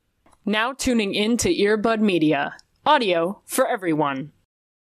Now tuning in to Earbud Media. Audio for everyone.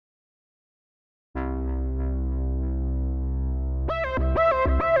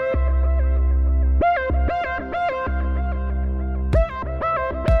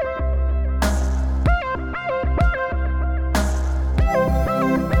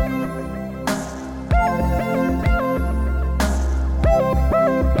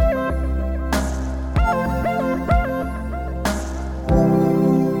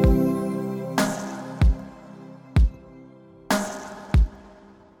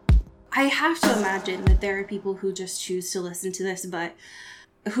 I have to imagine that there are people who just choose to listen to this, but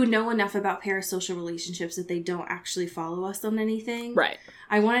who know enough about parasocial relationships that they don't actually follow us on anything. Right.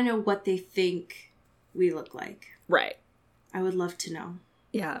 I want to know what they think we look like. Right. I would love to know.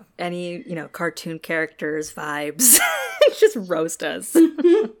 Yeah. Any, cartoon characters, vibes. Just roast us.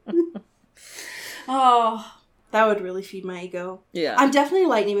 Oh, that would really feed my ego. Yeah. I'm definitely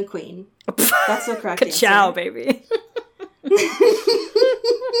Lightning McQueen. That's the correct answer. Ka-chow, baby.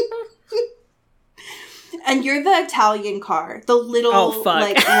 And you're the Italian car. The little, ones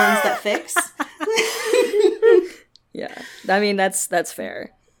that fix. Yeah. I mean, that's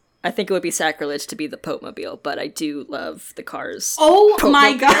fair. I think it would be sacrilege to be the Pope-mobile, but I do love the cars. Oh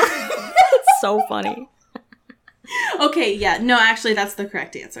my god. It's so funny. Okay, yeah. No, actually, that's the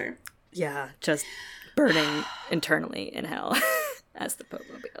correct answer. Yeah, just burning internally in hell as the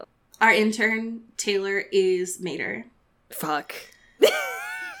Pope-mobile. Our intern, Taylor, is Mater. Fuck.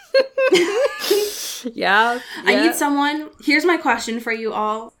 Yeah. I need someone. Here's my question for you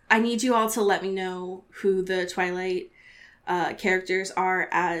all. I need you all to let me know who the Twilight characters are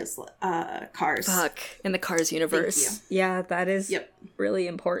as Cars. Fuck. In the Cars universe. Yeah, that is really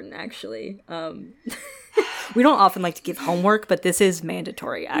important, actually. We don't often like to give homework, but this is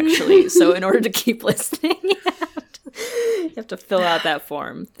mandatory, actually. So in order to keep listening, you have to fill out that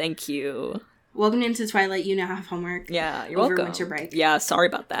form. Thank you. Welcome into Twilight. You now have homework. Yeah, you're over welcome. Winter break. Yeah, sorry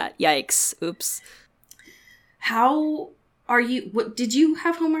about that. Yikes. Oops. How are you? What did you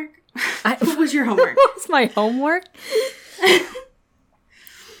have homework? What was your homework? What was my homework?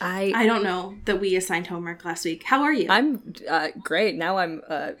 I don't know that we assigned homework last week. How are you? I'm great. Now I'm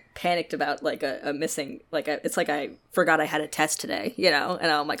panicked about like a missing it's like I forgot I had a test today,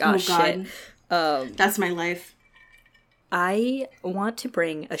 and I'm like, oh shit. That's my life. I want to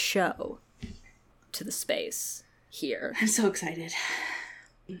bring a show to the space here. I'm so excited.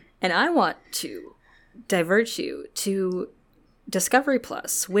 And I want to divert you to Discovery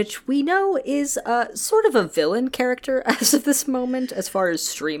Plus, which we know is sort of a villain character as of this moment, as far as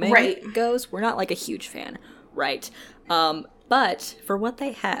streaming goes. We're not like a huge fan, right? But for what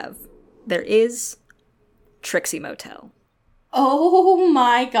they have, there is Trixie Motel. Oh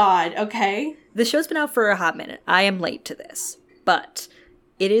my god, okay. The show's been out for a hot minute. I am late to this, but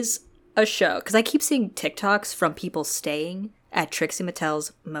it is a show, because I keep seeing TikToks from people staying at Trixie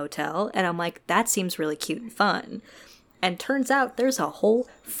Mattel's motel, and I'm like, that seems really cute and fun. And turns out there's a whole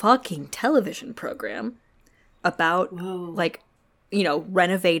fucking television program about,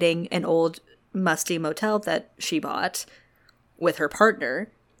 renovating an old musty motel that she bought with her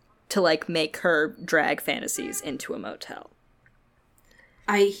partner to, make her drag fantasies into a motel.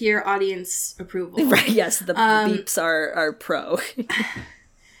 I hear audience approval. Right, yes, the beeps are pro.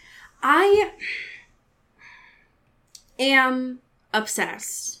 I am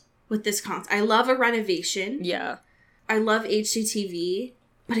obsessed with this concept. I love a renovation. Yeah. I love HGTV,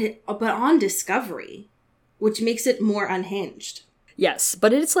 but on Discovery, which makes it more unhinged. Yes,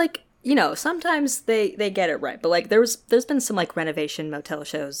 but it's sometimes they get it right. But there's been some renovation motel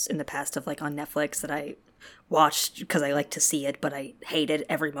shows in the past of on Netflix that I watched because I like to see it, but I hated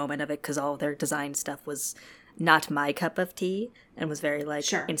every moment of it because all their design stuff was not my cup of tea and was very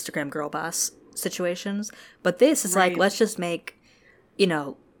Instagram girl boss situations. But this is let's just make,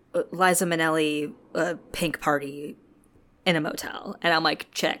 Liza Minnelli pink party in a motel. And I'm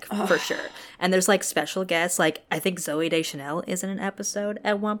check for sure. And there's special guests. I think Zooey Deschanel is in an episode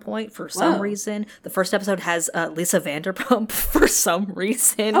at one point for some reason. The first episode has Lisa Vanderpump for some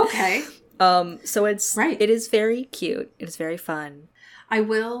reason. Okay. So it is very cute. It is very fun. I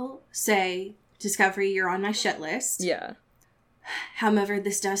will say, Discovery, you're on my shit list. Yeah. However,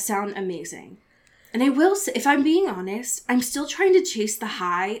 this does sound amazing. And I will say, if I'm being honest, I'm still trying to chase the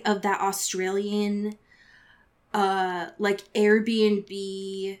high of that Australian,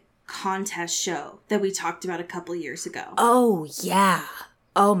 Airbnb contest show that we talked about a couple years ago. Oh, yeah.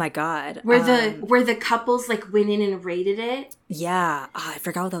 Oh my god. Where the couples went in and rated it. Yeah. Oh, I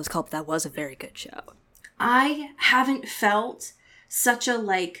forgot what that was called, but that was a very good show. I haven't felt such a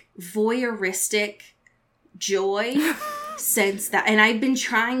voyeuristic joy since that. And I've been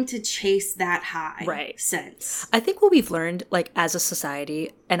trying to chase that high since. I think what we've learned, like, as a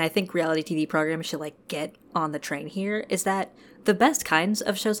society, and I think reality TV programs should, like, get on the train here, is that the best kinds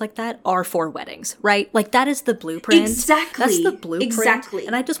of shows like that are for weddings, right? Like, that is the blueprint. Exactly. That's the blueprint. Exactly.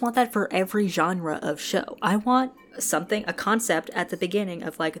 And I just want that for every genre of show. I want something, a concept at the beginning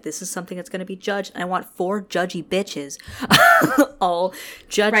of, like, this is something that's going to be judged, and I want 4 judgy bitches all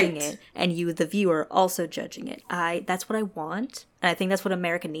judging it, and you, the viewer, also judging it. That's what I want, and I think that's what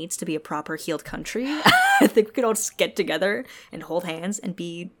America needs to be a proper healed country. I think we could all just get together and hold hands and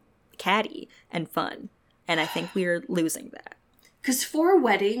be catty and fun, and I think we're losing that. Because 4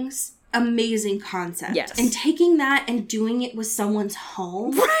 weddings, amazing concept. Yes. And taking that and doing it with someone's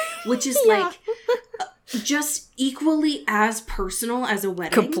home, which is like just equally as personal as a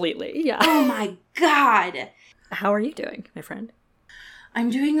wedding. Completely, yeah. Oh my God. How are you doing, my friend? I'm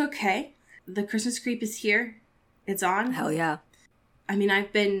doing okay. The Christmas creep is here. It's on. Hell yeah. I mean,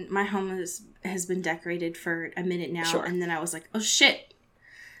 my home has been decorated for a minute now. Sure. And then I was like, oh shit.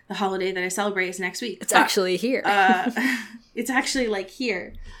 The holiday that I celebrate is next week. It's actually here. It's actually like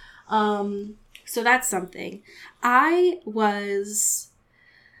here. So that's something. I was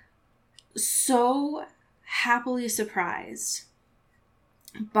so happily surprised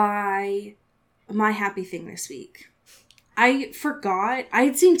by my happy thing this week. I forgot. I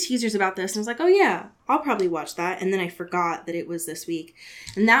had seen teasers about this and I was like, oh yeah, I'll probably watch that. And then I forgot that it was this week.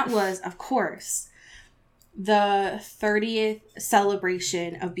 And that was, of course, the 30th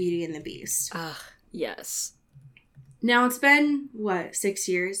celebration of Beauty and the Beast. Yes. Now, it's been, 6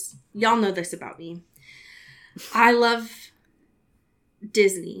 years? Y'all know this about me. I love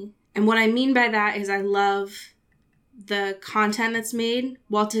Disney. And what I mean by that is I love the content that's made.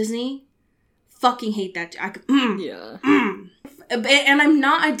 Walt Disney, fucking hate that. And I'm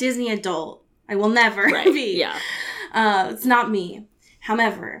not a Disney adult. I will never be. Yeah. It's not me.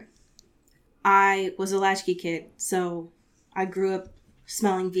 However, I was a latchkey kid, so I grew up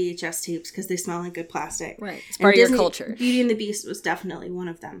smelling VHS tapes because they smell like good plastic. Right. It's part of your culture. Beauty and the Beast was definitely one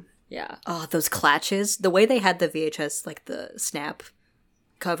of them. Yeah. Oh, those clatches. The way they had the VHS, like the snap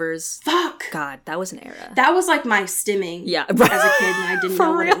covers. Fuck. God, that was an era. That was like my stimming as a kid and I didn't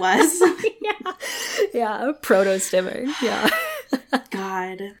know what it was. Yeah. Proto-stimming. Yeah.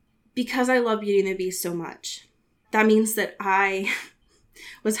 God. Because I love Beauty and the Beast so much, that means that I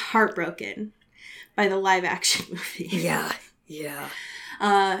was heartbroken by the live action movie. Yeah. Yeah.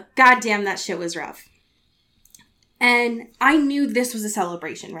 God damn, that shit was rough. And I knew this was a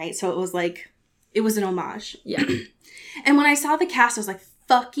celebration, right? So it was like, it was an homage. Yeah. And when I saw the cast, I was like,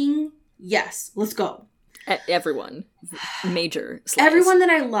 fucking yes, let's go. Everyone. Major slice. Everyone that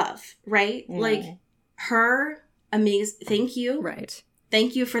I love, right? Mm. Like, her, amazing. Thank you. Right.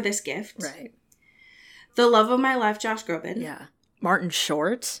 Thank you for this gift. Right. The love of my life, Josh Groban. Yeah. Martin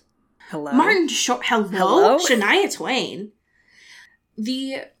Short. Hello. Martin Short. Hello? Shania Twain.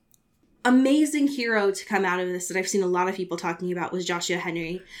 The amazing hero to come out of this that I've seen a lot of people talking about was Joshua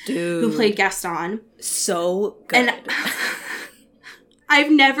Henry. Dude. Who played Gaston. So good. And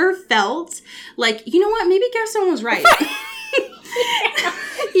I've never felt like, you know what? Maybe Gaston was right.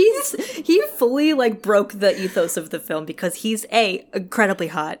 He fully, like, broke the ethos of the film because he's A, incredibly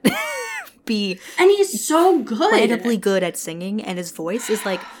hot. B, and he's so good. Incredibly good at singing, and his voice is,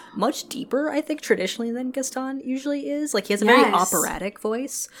 like, much deeper, I think, traditionally than Gaston usually is. Like, he has a very operatic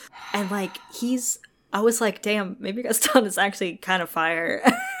voice. And, like, I was like, damn, maybe Gaston is actually kind of fire.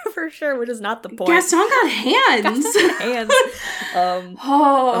 For sure, which is not the point. Gaston got hands.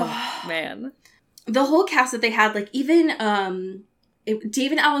 Oh, man. The whole cast that they had, like, even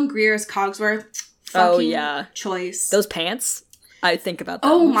David Alan Grier's Cogsworth. Fucking choice. Those pants, I think about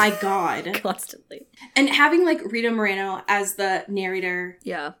them. Oh my God. Constantly. And having, like, Rita Moreno as the narrator.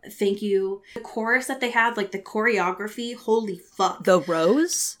 Yeah. Thank you. The chorus that they had, like, the choreography, holy fuck. The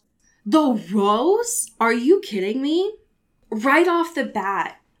Rose? The Rose? Are you kidding me? Right off the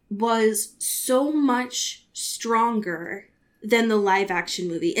bat was so much stronger than the live action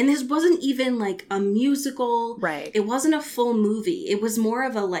movie. And this wasn't even like a musical. Right. It wasn't a full movie. It was more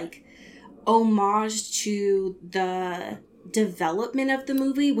of a like homage to the development of the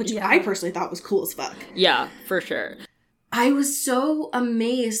movie, which I personally thought was cool as fuck. Yeah, for sure. I was so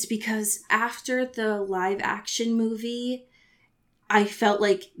amazed because after the live action movie, I felt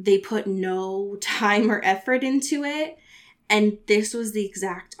like they put no time or effort into it. And this was the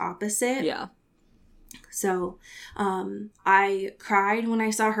exact opposite. Yeah. So, I cried when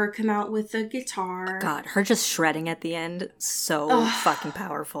I saw her come out with the guitar. God, her just shredding at the end, so fucking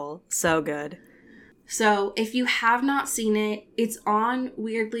powerful. So good. So, if you have not seen it, it's on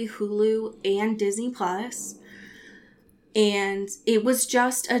weirdly Hulu and Disney Plus. And it was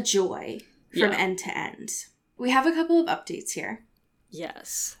just a joy from Yeah. end to end. We have a couple of updates here.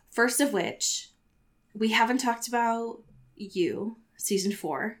 Yes. First of which, we haven't talked about You, season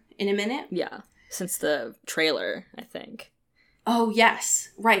 4, in a minute. Yeah. Since the trailer, I think. Oh, yes.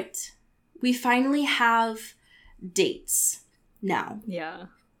 Right. We finally have dates now Yeah.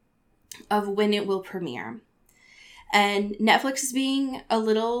 of when it will premiere. And Netflix is being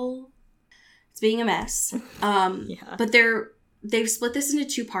it's being a mess. Yeah. But they've split this into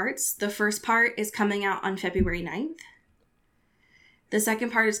 2 parts. The first part is coming out on February 9th. The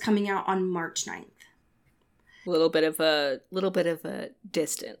second part is coming out on March 9th. Little bit of a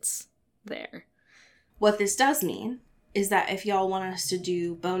distance there. What this does mean is that if y'all want us to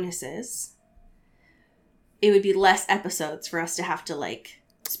do bonuses, it would be less episodes for us to have to like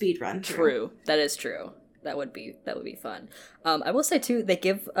speed run through. True. That is true. That would be fun. I will say too, they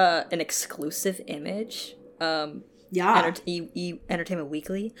give an exclusive image. Yeah. Entertainment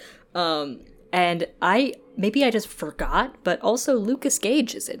Weekly. And I just forgot, but also Lucas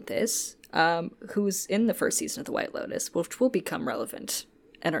Gage is in this, who's in the first season of The White Lotus, which will become relevant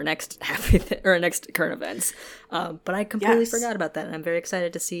in our next our next current events. But I completely forgot about that, and I'm very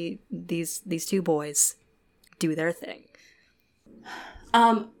excited to see these 2 boys do their thing.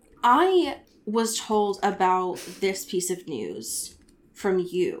 I was told about this piece of news from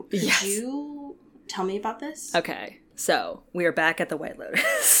you. Could you tell me about this? Okay, so we are back at the White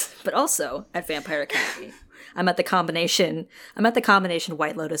Lotus, but also at Vampire Academy. I'm at the combination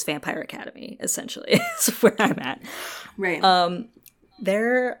White Lotus Vampire Academy, essentially. Is where I'm at. Right.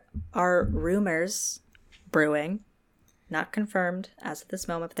 There are rumors brewing, not confirmed as of this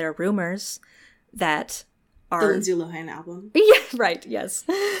moment, but there are rumors that the our Lindsay Lohan album. Yeah, right, yes.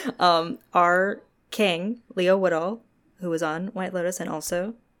 Our king, Leo Woodall, who was on White Lotus and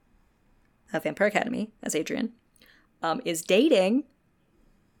also Vampire Academy as Adrian, is dating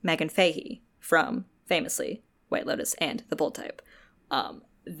Megan Fahey from, famously, White Lotus and The Bold Type.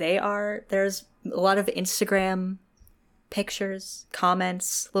 There's a lot of Instagram pictures,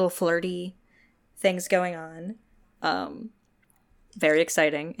 comments, little flirty things going on. Very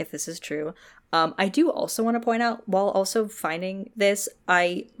exciting if this is true. I do also want to point out, while also finding this,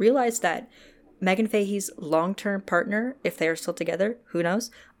 I realized that Megan Fahey's long-term partner, if they are still together, who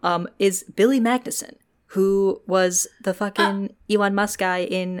knows, is Billy Magnuson, who was the fucking Elon Musk guy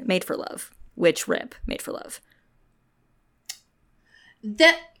in Made for Love, which rip, Made for Love.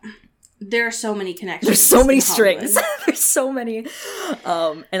 There are so many connections. There's so many in strings. Hollywood. There's so many.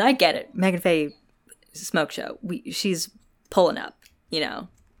 And I get it. Megan Fahey, smoke show. She's pulling up, you know.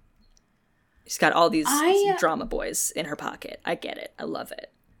 She's got all these drama boys in her pocket. I get it. I love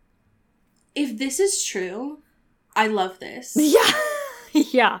it. If this is true, I love this. Yeah.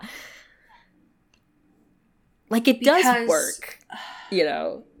 Yeah. Like, it does work, you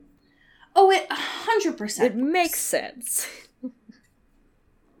know. Oh, it 100%. It makes sense.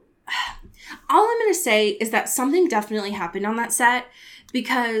 All I'm going to say is that something definitely happened on that set,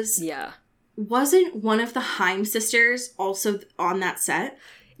 because wasn't one of the Haim sisters also on that set?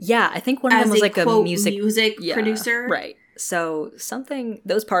 Yeah, I think one of them was like a quote, music producer. Right. So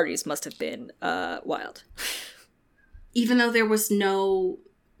those parties must have been wild. Even though there was no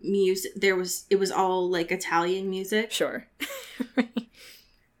music, it was all like Italian music. Sure.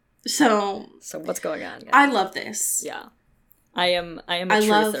 So what's going on, guys? I love this. Yeah. I am a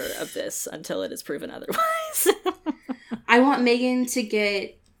truther of this until it is proven otherwise. I want Megan to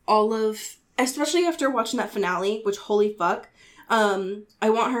get all of, especially after watching that finale, which holy fuck. I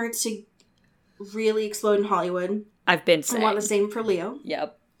want her to really explode in Hollywood. I've been saying. I want the same for Leo.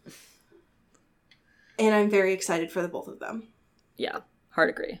 Yep. And I'm very excited for the both of them. Yeah. Hard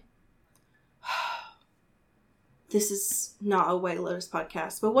agree. This is not a White Lotus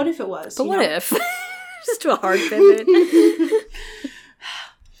podcast, but what if it was? But what if? Just do a hard pivot.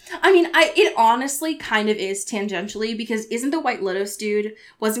 I mean, it honestly kind of is tangentially, because isn't the White Lotus dude,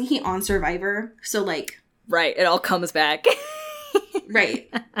 wasn't he on Survivor? So like... Right, it all comes back.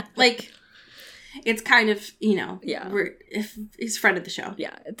 Right. Like, it's kind of, you know, if he's friend of the show.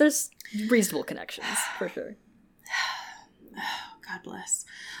 Yeah, there's reasonable connections, for sure. God bless.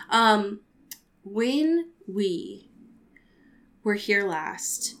 When we were here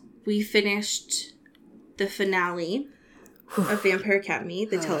last, we finished the finale of Vampire Academy,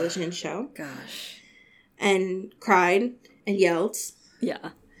 the television show. Gosh. And cried and yelled.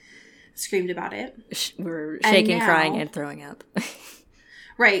 Yeah. Screamed about it. We're shaking, crying, and throwing up.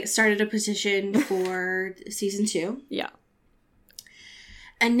 Right. Started a petition for season 2. Yeah.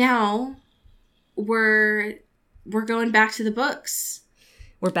 And now we're going back to the books.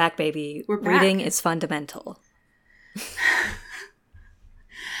 We're back, baby. We're back. Reading is fundamental.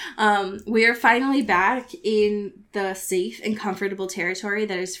 We are finally back in the safe and comfortable territory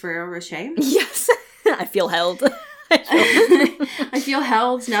that is Ferrero Rocher. Yes. I feel held. I feel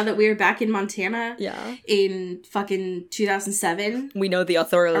held now that we are back in Montana. Yeah. In fucking 2007. We know the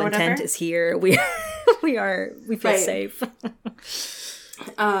authorial intent whatever. is here. We feel Right. safe.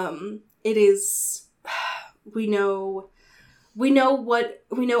 It is, we know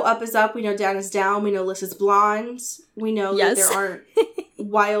up is up, we know down is down, we know Liz is blonde, we know Yes. that there aren't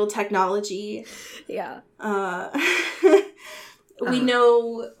wild technology. Yeah. We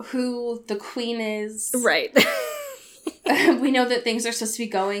know who the queen is. Right. We know that things are supposed to be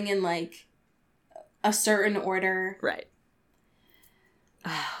going in, like, a certain order, Right.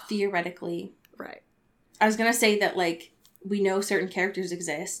 theoretically. Right. I was gonna say that, like, we know certain characters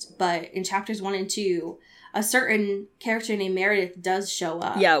exist, but in chapters 1 and 2, a certain character named Meredith does show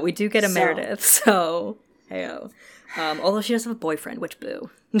up. Yeah, we do get a So- Meredith, so heyo. Although she does have a boyfriend, which boo.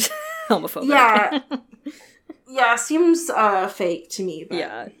 Homophobic. Yeah. Yeah, seems fake to me. But.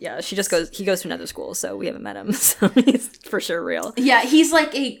 Yeah. He goes to another school, so we haven't met him, so he's for sure real. Yeah, he's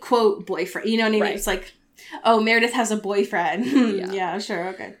like a quote boyfriend. You know what I mean? Right. It's like, oh, Meredith has a boyfriend. Yeah. Yeah, sure,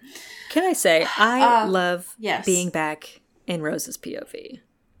 okay. Can I say, I love yes. being back in Rose's POV.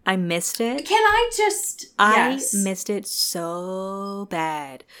 I missed it. Can I just... Yes. I missed it so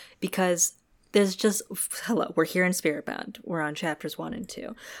bad because there's just... Hello, we're here in Spiritbound. We're on chapters 1 and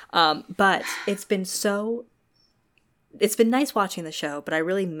 2. But it's been nice watching the show, but I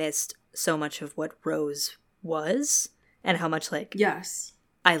really missed so much of what Rose was and how much, like... Yes.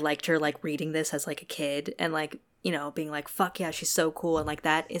 I liked her, like, reading this as, like, a kid and, like, you know, being like, fuck yeah, she's so cool. And, like,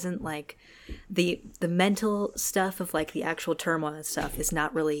 that isn't, like, the mental stuff of, like, the actual turmoil and stuff is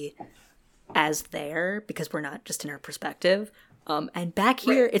not really as there because we're not just in her perspective. And back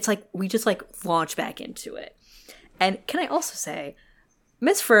here, it's like, we just, like, launch back into it. And can I also say,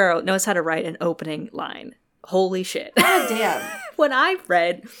 Miss Ferrero knows how to write an opening line. Holy shit. God damn. When I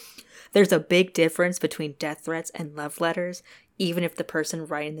read, there's a big difference between death threats and love letters, even if the person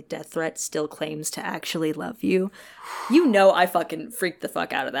writing the death threat still claims to actually love you. You know I fucking freaked the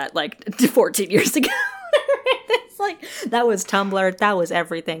fuck out of that, like, 14 years ago. It's like, that was Tumblr, that was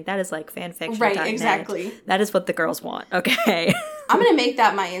everything. That is, like, fanfiction. Right, exactly. That is what the girls want, okay? I'm gonna make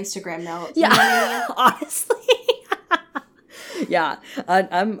that my Instagram note. You know what I mean? Honestly. Yeah,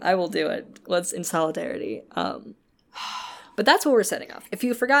 I will do it. Let's in solidarity. But that's what we're setting off. If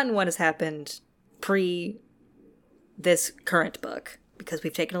you've forgotten what has happened pre this current book, because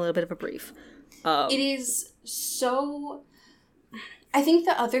we've taken a little bit of a brief. It is so... I think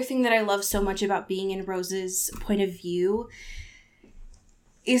the other thing that I love so much about being in Rose's point of view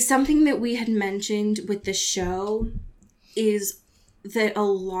is something that we had mentioned with the show, is that a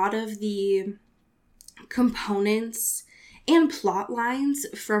lot of the components and plot lines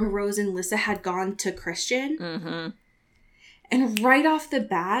from Rose and Lissa had gone to Christian. Mm-hmm. And right off the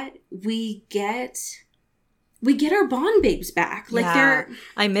bat, we get our Bond babes back. Like, Yeah,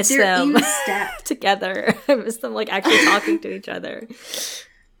 I miss they're them in step. together. I miss them, like, actually talking to each other.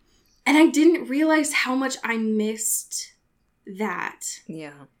 And I didn't realize how much I missed that.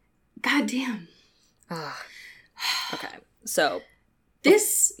 Yeah. God damn. Okay, so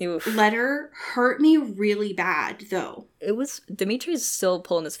This Oof. letter hurt me really bad, though. it was Dimitri's still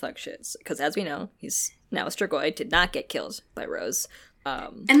pulling his fuck shits because, as we know, he's now a Strigoi, did not get killed by Rose.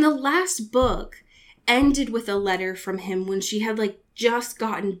 And the last book ended with a letter from him when she had, like, just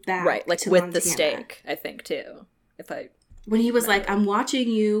gotten back Right, like to with Montana. the stake, I think, too. If I When he was like, I'm watching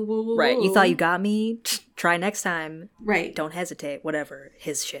you. Woo, woo, right, woo. you thought you got me? Try next time. Right. Don't hesitate. Whatever,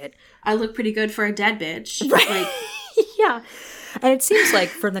 his shit. I look pretty good for a dead bitch. Right. Like, Yeah, and it seems like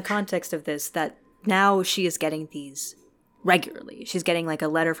from the context of this that now she is getting these regularly. She's getting like a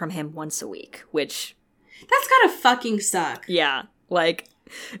letter from him once a week, which that's gotta fucking suck. yeah, like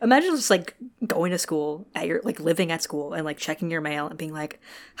imagine just like going to school at your like living at school and like checking your mail and being like,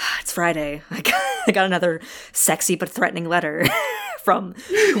 it's Friday. I got another sexy but threatening letter from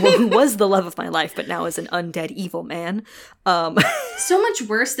who was the love of my life but now is an undead evil man. So much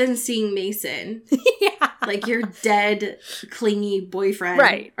worse than seeing Mason. Yeah. Like your dead, clingy boyfriend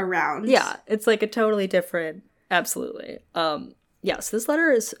Right. around. Yeah, it's like a totally different, absolutely. Yeah, so this letter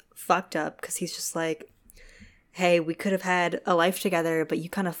is fucked up because he's just like, hey, we could have had a life together, but you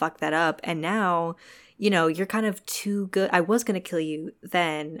kind of fucked that up. And now, you know, you're kind of too good. I was going to kill you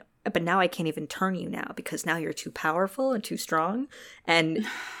then, but now I can't even turn you now because now you're too powerful and too strong. And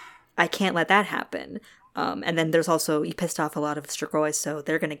I can't let that happen. And then there's also, you pissed off a lot of Strigoi, so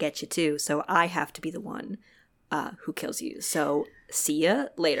they're going to get you too. So I have to be the one who kills you. So see ya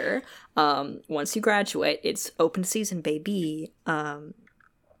later. Once you graduate, it's open season, baby. The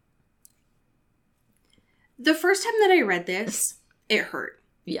first time that I read this, it hurt.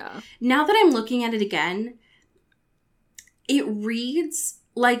 Yeah. Now that I'm looking at it again, it reads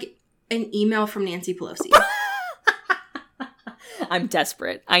like an email from Nancy Pelosi. I'm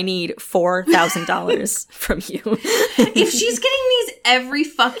desperate. I need $4,000 from you. If she's getting these every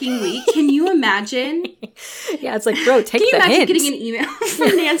fucking week, can you imagine? Yeah, it's like, bro, take Can you the imagine hint. getting an email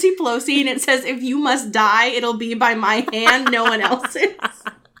from Nancy Pelosi and it says, if you must die, it'll be by my hand, no one else's?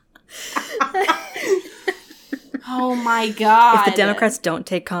 Oh my God. If the Democrats don't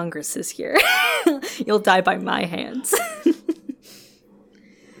take Congress this year, you'll die by my hands.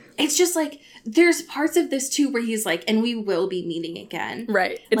 It's just like, there's parts of this too where he's like, and we will be meeting again.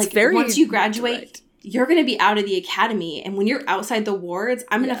 Right. It's like, very... once you graduate, right. you're going to be out of the academy. And when you're outside the wards,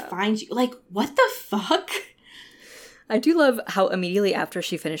 I'm going to find you. Like, what the fuck? I do love how immediately after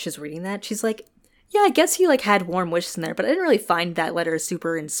she finishes reading that, she's like, yeah, I guess he like had warm wishes in there, but I didn't really find that letter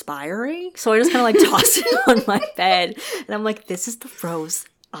super inspiring. So I just kind of like tossed it on my bed. And I'm like, this is the Rose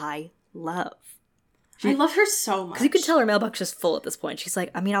I love. I love her so much. Because you can tell her mailbox is full at this point. She's like,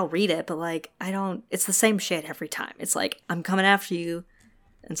 I mean, I'll read it, but like, I don't, it's the same shit every time. It's like, I'm coming after you.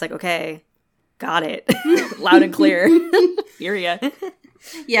 And it's like, okay, got it. Loud and clear. Hear ya.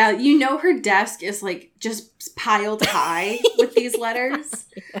 Yeah, you know her desk is like just piled high with these letters.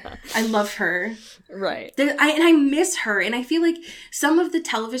 Yeah. I love her. Right. And I miss her. And I feel like some of the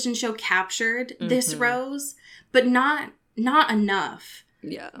television show captured this Rose, but not enough.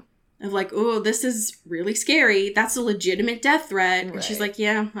 Yeah. Of like, oh, this is really scary. That's a legitimate death threat. Right. And she's like,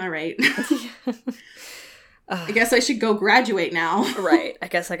 yeah, all right. I guess I should go graduate now. Right. I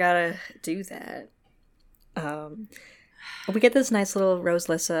guess I gotta do that. We get this nice little Rose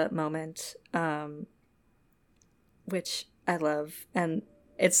Lissa moment, which I love. And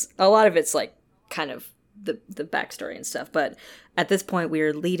it's a lot of it's like kind of the backstory and stuff. But at this point,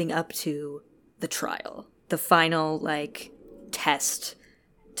 we're leading up to the trial, the final like test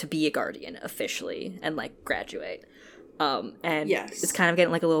to be a guardian officially and like graduate. And yes. It's kind of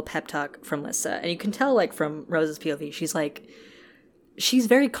getting like a little pep talk from Lissa. And you can tell like from Rose's POV, she's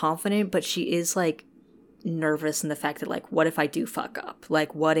very confident, but she is like nervous in the fact that like, what if I do fuck up?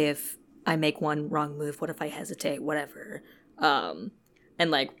 Like, what if I make one wrong move? What if I hesitate? Whatever. And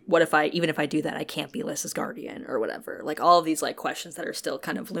like, what if even if I do that, I can't be Lissa's guardian or whatever? Like all of these like questions that are still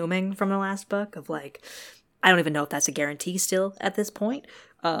kind of looming from the last book of like, I don't even know if that's a guarantee still at this point.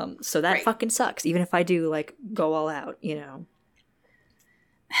 So that fucking sucks. Even if I do like go all out, you know.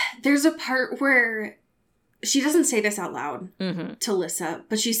 There's a part where she doesn't say this out loud to Lissa,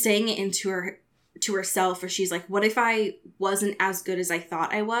 but she's saying it to herself, where she's like, what if I wasn't as good as I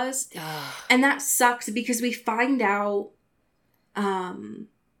thought I was? And that sucks because we find out, I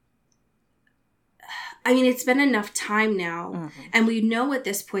mean, it's been enough time now, and we know at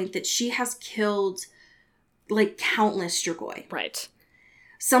this point that she has killed like countless Strigoi. Right.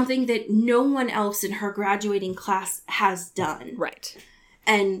 Something that no one else in her graduating class has done. Right.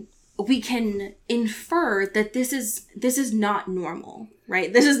 And we can infer that this is not normal,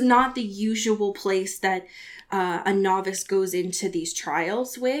 right? This is not the usual place that a novice goes into these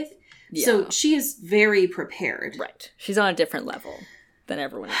trials with. Yeah. So she is very prepared. Right. She's on a different level than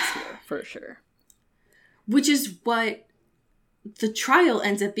everyone else here, for sure. Which is what the trial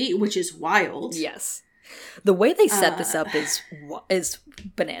ends up being, which is wild. Yes. The way they set this up is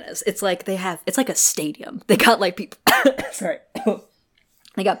bananas. It's like it's like a stadium. They got like people. Sorry.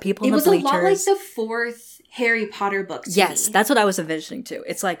 They got people in the bleachers. It was a lot like the fourth Harry Potter book. Yes, that's what I was envisioning too.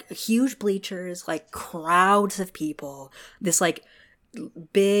 It's like huge bleachers, like crowds of people. This like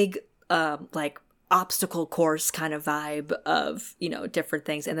big like obstacle course kind of vibe of, you know, different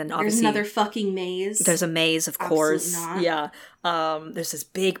things. And then obviously there's another fucking maze. There's a maze, of course. Not. Yeah. There's this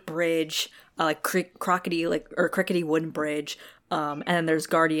big bridge, like crickety wooden bridge. And then there's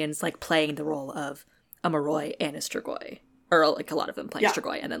guardians like playing the role of a Moroi and a Strigoi. Or like a lot of them playing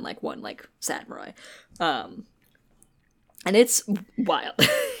Strigoi, and then like one like sad Moroi. And it's wild.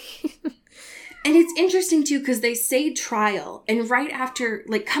 And it's interesting, too, because they say trial. And right after,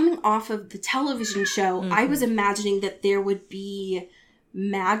 like, coming off of the television show, I was imagining that there would be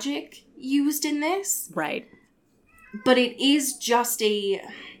magic used in this. Right. But it is just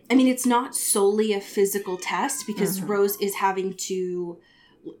it's not solely a physical test, because Rose is having to,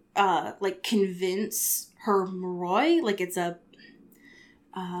 like, convince her Moroi. Like, it's a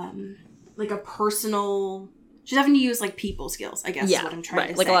personal... She's having to use, like, people skills, I guess, is what I'm trying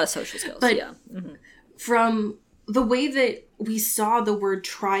to say. Like a lot of social skills, but from the way that we saw the word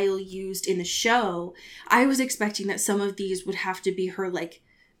trial used in the show, I was expecting that some of these would have to be her, like,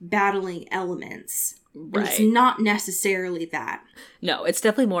 battling elements. Right. And it's not necessarily that. No, it's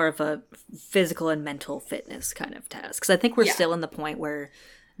definitely more of a physical and mental fitness kind of test. Because I think we're still in the point where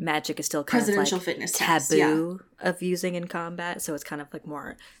magic is still kind Presidential of like fitness taboo test, of using in combat. So it's kind of like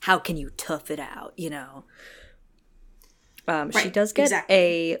more, how can you tough it out, you know? She does get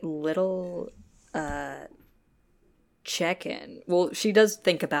a little check-in. Well, she does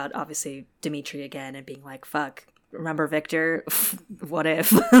think about, obviously, Dimitri again and being like, fuck, remember Victor? What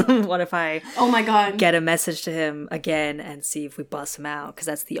if? What if I oh my God, get a message to him again and see if we bust him out? Because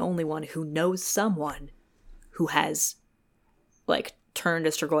that's the only one who knows someone who has, like, turned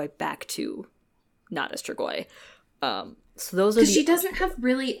Estragoi back to not Estragoi. So those are because she doesn't have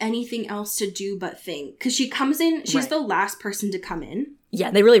really anything else to do but think. Because she comes in, she's the last person to come in.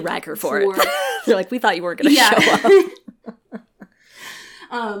 Yeah, they really rag her for it. They're like, we thought you weren't going to show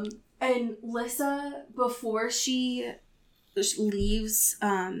up. And Lissa, before she leaves,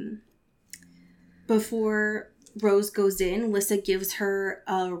 before Rose goes in, Lissa gives her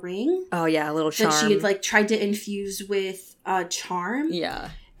a ring. Oh yeah, a little charm that she had, like, tried to infuse with charm. Yeah,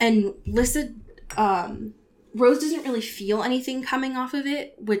 and Lissa, Rose doesn't really feel anything coming off of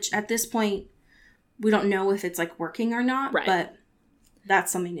it, which at this point we don't know if it's, like, working or not. Right. But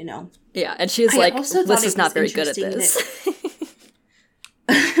that's something to know. Yeah, and she's like, Lissa's not very good at this.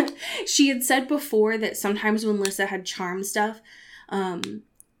 She had said before that sometimes when Lissa had charm stuff,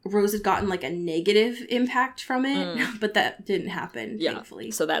 Rose had gotten, like, a negative impact from it, but that didn't happen,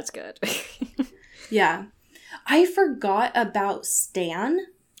 thankfully. So that's good. Yeah. I forgot about Stan,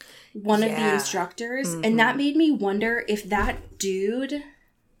 one of the instructors, and that made me wonder if that dude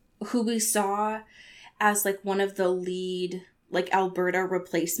who we saw as, like, one of the lead, like, Alberta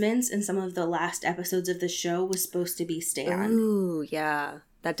replacements in some of the last episodes of the show was supposed to be Stan. Ooh, yeah.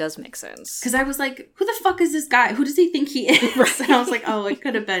 That does make sense. Because I was like, who the fuck is this guy? Who does he think he is? Right. And I was like, oh, it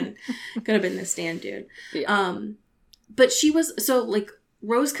could have been the Stan dude. Yeah. But she was, so, like,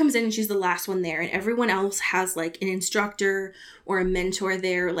 Rose comes in and she's the last one there, and everyone else has, like, an instructor or a mentor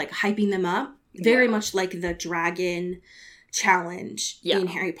there, like, hyping them up. Very much like the dragon challenge in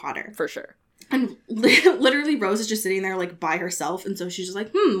Harry Potter. For sure. And literally Rose is just sitting there, like, by herself, and so she's just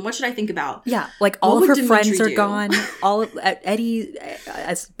like, what should I think about? Yeah, like, all of her friends are gone. All of Eddie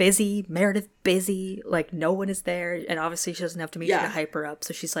is busy, Meredith busy, like, no one is there, and obviously she doesn't have Dimitri to hype her up,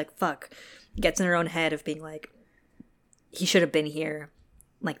 so she's like, fuck. Gets in her own head of being like, he should have been here.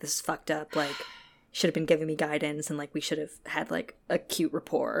 Like, this is fucked up. Like, should have been giving me guidance, and, like, we should have had, like, a cute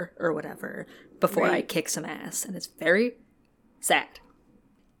rapport or whatever before I kick some ass. And it's very sad.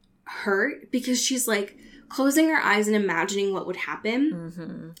 Hurt because she's, like, closing her eyes and imagining what would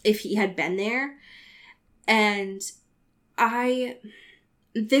happen if he had been there. And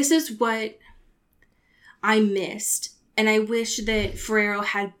this is what I missed. And I wish that Ferrero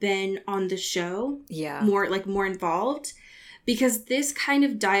had been on the show. Yeah. More involved. Because this kind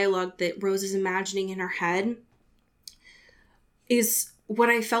of dialogue that Rose is imagining in her head is what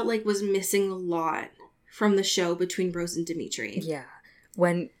I felt like was missing a lot from the show between Rose and Dimitri. Yeah.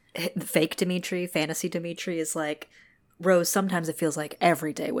 When fake Dimitri, fantasy Dimitri is like, Rose, sometimes it feels like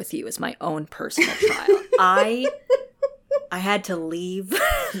every day with you is my own personal trial. I had to leave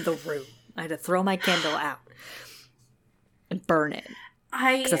the room. I had to throw my candle out and burn it.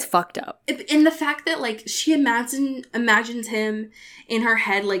 Because it's fucked up. And the fact that, like, she imagines him in her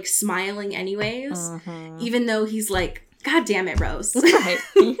head, like, smiling anyways, even though he's like, God damn it, Rose. Right.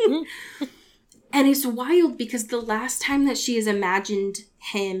 And it's wild because the last time that she has imagined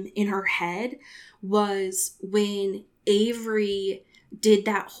him in her head was when Avery did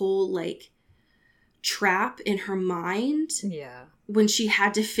that whole, like, trap in her mind. Yeah. When she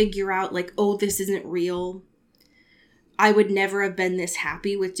had to figure out, like, oh, this isn't real. I would never have been this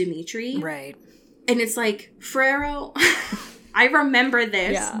happy with Dimitri. Right. And it's like, Ferrero, I remember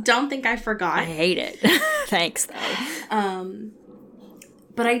this. Yeah. Don't think I forgot. I hate it. Thanks, though.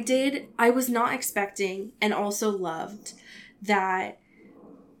 But I was not expecting and also loved that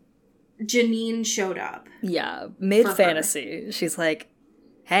Janine showed up. Yeah, mid-fantasy. She's like,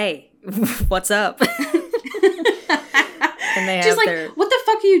 hey, what's up? And they she's like, what the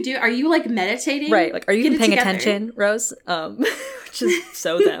fuck are you doing? Are you, like, meditating? Right, like, are you even paying attention, Rose? Which is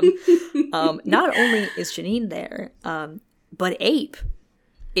so them. Not only is Janine there, but Abe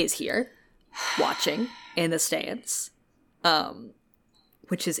is here, watching in the stands.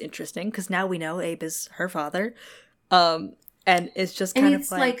 Which is interesting, because now we know Abe is her father. And it's just kind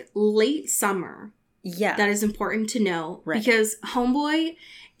of like... like late summer. Yeah. That is important to know. Right. Because Homeboy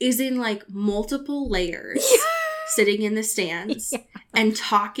is in, like, multiple layers. sitting in the stands and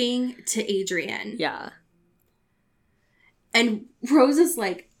talking to Adrian. Yeah. And Rose is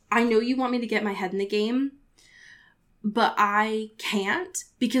like, I know you want me to get my head in the game, but I can't,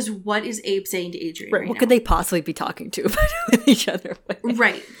 because what is Abe saying to Adrian right What now? could they possibly be talking to with each other?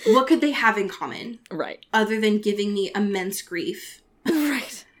 Right. What could they have in common? Right. Other than giving me immense grief.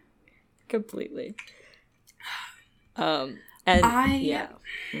 Right. Completely. And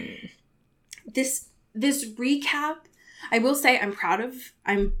This recap, I will say I'm proud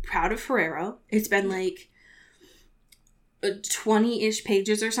of Ferrero. It's been like 20-ish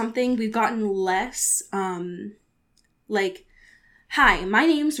pages or something. We've gotten less like, hi, my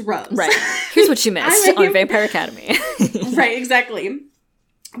name's Rose. Right. Here's what you missed on Vampire Academy. Right, exactly.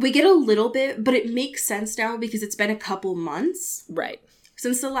 We get a little bit, but it makes sense now because it's been a couple months. Right.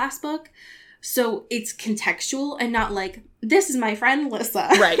 Since the last book. So it's contextual and not like, this is my friend Lissa.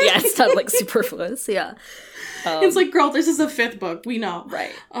 Right, yeah, it's not like superfluous, yeah. It's like, girl, this is a 5th book, we know.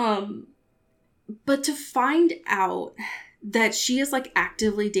 Right. But to find out that she is like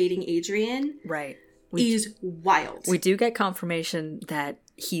actively dating Adrian, right, is wild. We do get confirmation that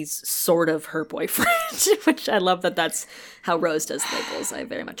he's sort of her boyfriend, which I love that that's how Rose does labels. I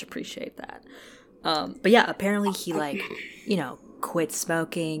very much appreciate that. But yeah, apparently he like, you know, quit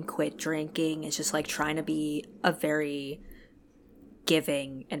smoking, quit drinking. It's just like trying to be a very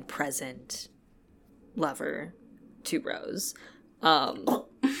giving and present lover to Rose.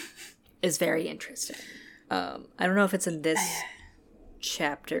 Is very interesting. I don't know if it's in this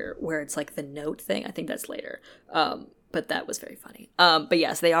chapter where it's like the note thing. I think that's later. But that was very funny. But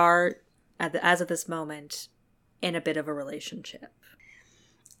yes, they are, as of this moment, in a bit of a relationship.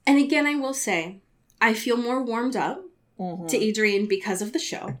 And again, I will say, I feel more warmed up to Adrian because of the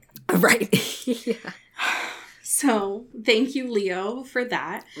show. Right. Yeah. So, thank you, Leo, for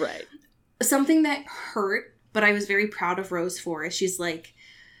that. Right. Something that hurt, but I was very proud of Rose for, is she's like,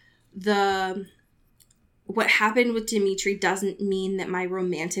 what happened with Dimitri doesn't mean that my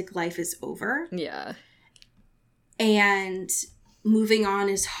romantic life is over. Yeah. And moving on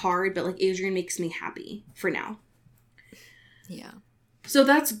is hard, but like Adrian makes me happy for now. Yeah. So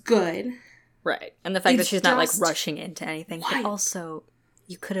that's good. Right. And the fact that It's she's not like just- rushing into anything. Why? But also,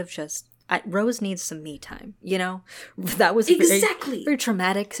 you could have just... Rose needs some me time, you know? That was a Exactly. very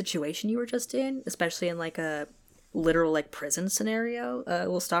traumatic situation you were just in, especially in like a literal like prison scenario, a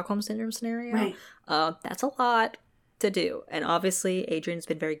little Stockholm Syndrome scenario. Right. That's a lot to do. And obviously, Adrian's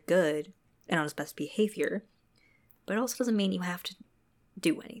been very good and on his best behavior. But it also doesn't mean you have to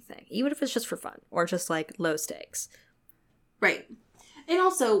do anything, even if it's just for fun or just like low stakes. Right. And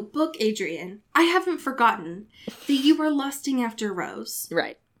also, book Adrian. I haven't forgotten that you were lusting after Rose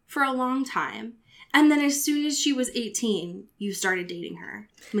Right. for a long time. And then as soon as she was 18, you started dating her,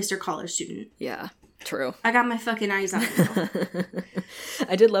 Mr. College student. Yeah. True. I got my fucking eyes on you.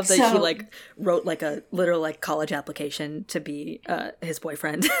 I did love that So- he like wrote like a literal like college application to be his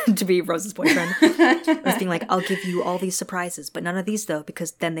boyfriend, to be Rose's boyfriend. Was being like, I'll give you all these surprises, but none of these though,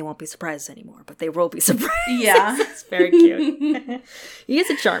 because then they won't be surprises anymore. But they will be surprises. Yeah. It's very cute. He is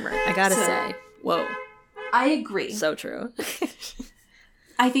a charmer, I gotta say. Whoa, I agree. so true.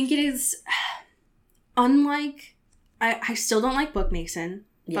 I think it is, unlike, I still don't like Book Mason.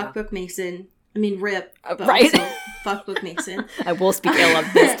 Yeah. Fuck Book Mason. I mean, rip. But right. also, fuck Book Mason. I will speak ill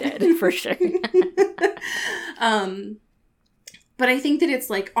of this dead for sure. But I think that it's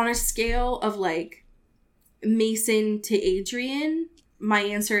like on a scale of like Mason to Adrian, my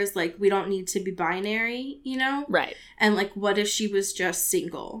answer is like, we don't need to be binary, you know? Right. And like, what if she was just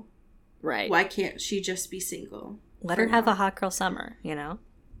single? Right. Why can't she just be single? Let her have a hot girl summer, you know?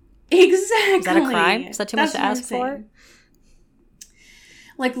 Exactly. Is that a crime? Is that too much That's to what I'm ask for? saying.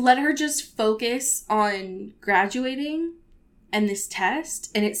 Like, let her just focus on graduating and this test.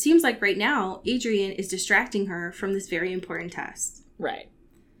 And it seems like right now, Adrian is distracting her from this very important test. Right.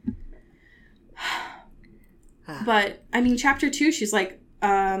 But, I mean, chapter 2, she's like,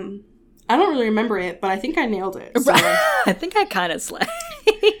 I don't really remember it, but I think I nailed it. So. I think I kind of slay.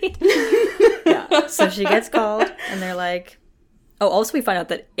 Yeah. So she gets called, and they're like, oh, also we find out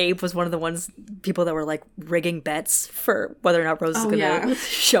that Abe was one of the people that were like rigging bets for whether or not Rose is going to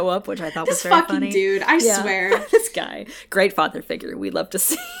show up, which I thought was very fucking funny. Dude, I swear. This guy, great father figure. We'd love to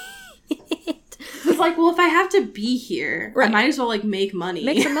see it. It's like, well, if I have to be here, Right. I might as well, like, make money.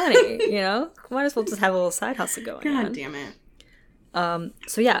 Make some money, you know? Might as well just have a little side hustle going God on. damn it.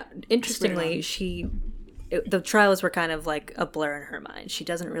 So yeah, interestingly, Swear the trials were kind of like a blur in her mind. She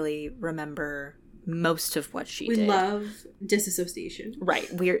doesn't really remember most of what she We did. love disassociation. Right.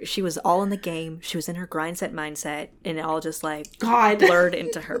 She was all in the game. She was in her grindset mindset, and it all just like God. blurred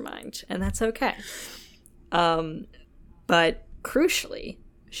into her mind. And that's okay. But crucially,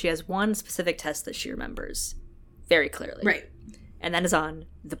 she has one specific test that she remembers very clearly. Right. And that is on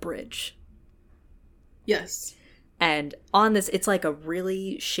the bridge. Yes. And on this, it's like a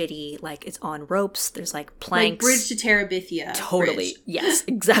really shitty, like, it's on ropes. There's like planks. Like Bridge to Terabithia. Totally. Bridge. Yes,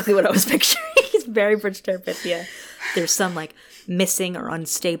 exactly what I was picturing. It's very Bridge to Terabithia. There's some like missing or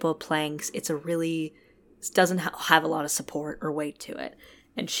unstable planks. It doesn't have a lot of support or weight to it.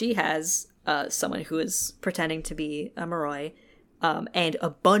 And she has someone who is pretending to be a Moroi, and a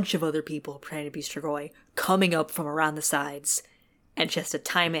bunch of other people pretending to be Strigoi coming up from around the sides, and she has to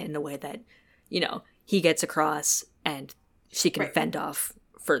time it in a way that, he gets across and she can fend off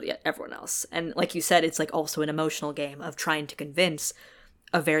for everyone else. And like you said, it's like also an emotional game of trying to convince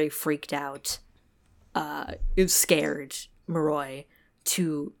a very freaked out, scared Moroi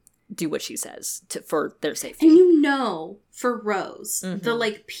to do what she says for their safety. And for Rose, the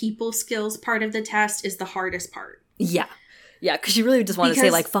like people skills part of the test is the hardest part. Yeah, because you really just want to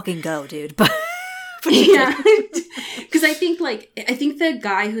say like fucking go, dude. But yeah, because I think the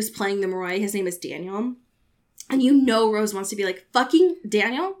guy who's playing the Moroi, his name is Daniel, and Rose wants to be like, fucking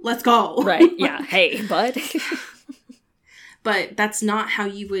Daniel, let's go. Right? Yeah. Hey, bud. But that's not how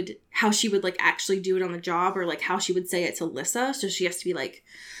she would like actually do it on the job, or like how she would say it to Lissa. So she has to be like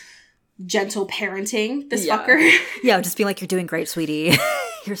gentle parenting this fucker. Yeah, just be like, you're doing great, sweetie.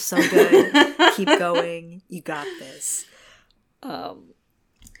 You're so good. Keep going. You got this.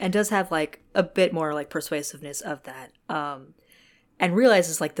 And does have like a bit more like persuasiveness of that. And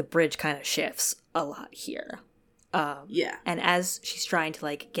realizes like the bridge kind of shifts a lot here. Yeah. And as she's trying to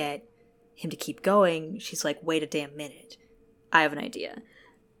like get him to keep going, she's like, wait a damn minute. I have an idea.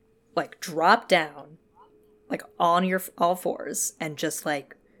 Like, drop down, like, on your all fours, and just,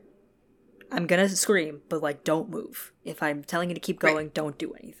 like, I'm gonna scream, but, like, don't move. If I'm telling you to keep going, don't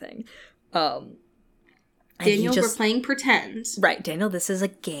do anything. Daniel, we're playing pretend. Right, Daniel, this is a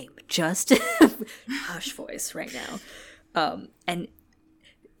game. Just hush voice right now. And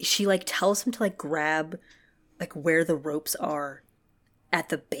she, like, tells him to, like, grab, like, where the ropes are at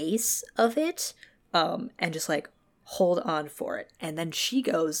the base of it, and just, like, hold on for it. And then she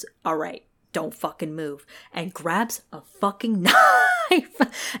goes, all right, don't fucking move, and grabs a fucking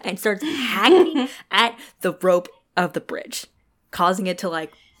knife and starts hacking at the rope of the bridge, causing it to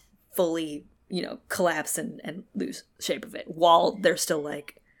like fully, collapse and lose shape of it while they're still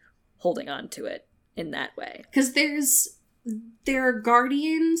like holding on to it in that way. Because there are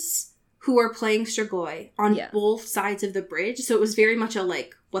guardians who are playing Strigoi on both sides of the bridge, so it was very much a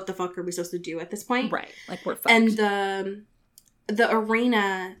like, what the fuck are we supposed to do at this point? Right, like we're fucked. And the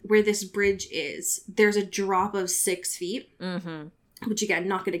arena where this bridge is, there's a drop of 6 feet, which again,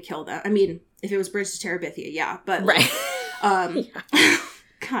 not going to kill them. I mean, if it was Bridge to Terabithia, yeah, but right.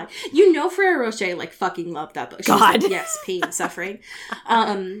 God, Ferrero Rocher like fucking loved that book. She God, was like, yes, pain, suffering.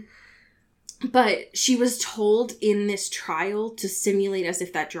 But she was told in this trial to simulate as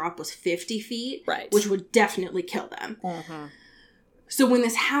if that drop was 50 feet, right, which would definitely kill them. So when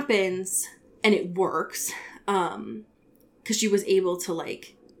this happens and it works, because she was able to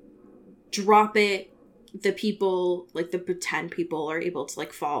like drop it, the people, like the pretend people, are able to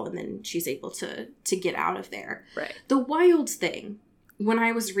like fall, and then she's able to get out of there. Right. The wild thing when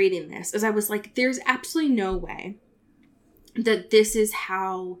I was reading this is I was like, there's absolutely no way that this is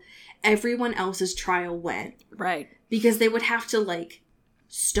how everyone else's trial went. Right. Because they would have to like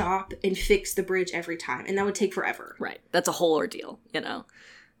stop and fix the bridge every time, and that would take forever. Right. That's a whole ordeal,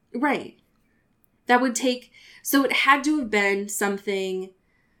 Right. That would take... So it had to have been something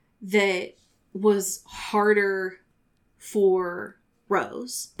that was harder for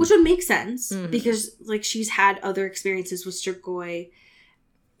Rose, which would make sense because like she's had other experiences with Strigoi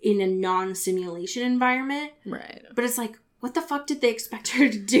in a non-simulation environment. Right. But it's like, what the fuck did they expect her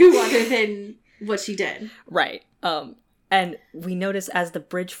to do other than what she did? Right. And we notice as the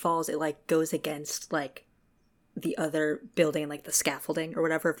bridge falls, it like goes against like the other building, like the scaffolding or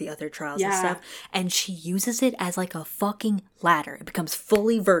whatever of the other trials and stuff. And she uses it as like a fucking ladder. It becomes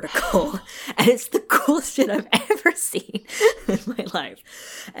fully vertical. And it's the coolest shit I've ever seen in my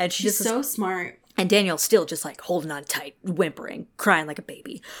life. And she's just so smart. And Daniel's still just like holding on tight, whimpering, crying like a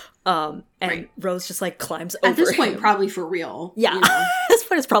baby. And Rose just like climbs over at this point, him. Probably for real. Yeah. At this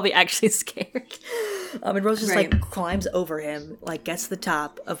point, it's probably actually scared. And Rose just like climbs over him, like gets to the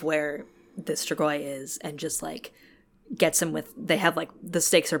top of where the Strigoi is, and just like gets him with, they have like, the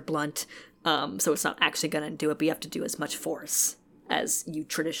stakes are blunt, so it's not actually gonna do it, but you have to do as much force as you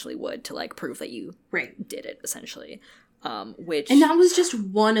traditionally would to like prove that you did it, essentially. And that was just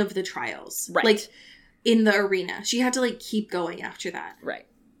one of the trials, right? Like in the arena, she had to like keep going after that, right?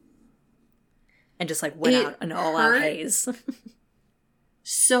 and just like went out an all-out haze.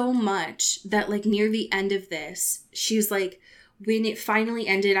 So much that like near the end of this, she's like, when it finally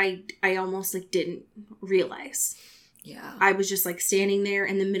ended, I almost like didn't realize. Yeah. I was just like standing there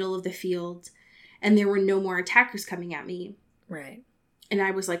in the middle of the field and there were no more attackers coming at me. Right. And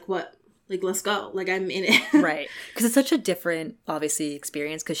I was like, what? Like, let's go. Like, I'm in it. Right. Because it's such a different, obviously,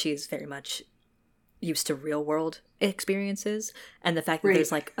 experience because she's very much used to real world experiences. And the fact that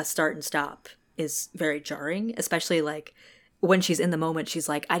there's like a start and stop is very jarring, especially like when she's in the moment. She's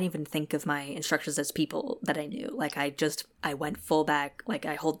like, I didn't even think of my instructors as people that I knew. Like, I went full back. Like,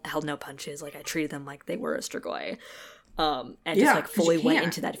 I held no punches. Like, I treated them like they were a Strigoi. And just like fully went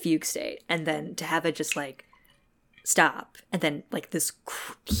into that fugue state. And then to have it just like stop, and then like this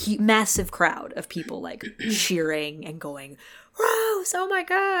massive crowd of people like cheering and going, Rose, oh my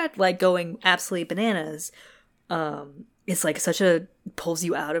god, like going absolutely bananas. It's like pulls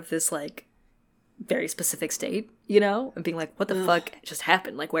you out of this like very specific state, you know, and being like, what the fuck just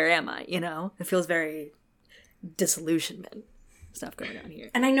happened? Like, where am I? You know, it feels very disillusionment stuff going on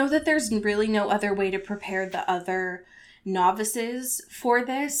here. And I know that there's really no other way to prepare the other novices for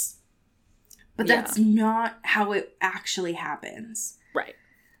this, but that's not how it actually happens. Right.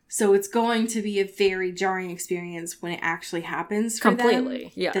 So it's going to be a very jarring experience when it actually happens for completely.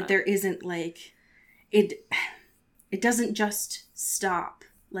 them. Yeah. That there isn't like it doesn't just stop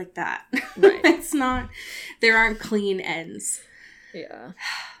like that. Right. It's not, there aren't clean ends. Yeah.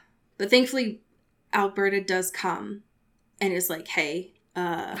 But thankfully Alberta does come and is like, hey,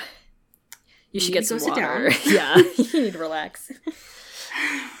 you should get some go water. sit Yeah. You need to relax.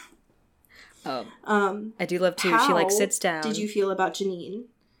 I do love too. She like sits down. Did you feel about Janine?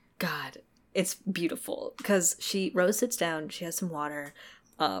 God, it's beautiful because Rose sits down. She has some water,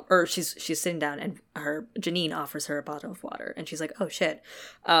 or she's sitting down, and Janine offers her a bottle of water, and she's like, "Oh shit,"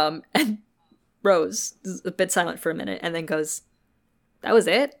 and Rose is a bit silent for a minute, and then goes, "That was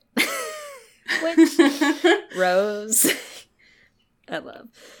it." Which Rose, I love.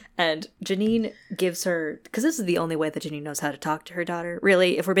 And Janine gives her, because this is the only way that Janine knows how to talk to her daughter,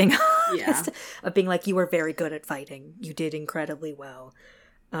 really, if we're being honest, of being like, you were very good at fighting. You did incredibly well.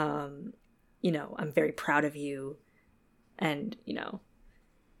 You know, I'm very proud of you. And, you know,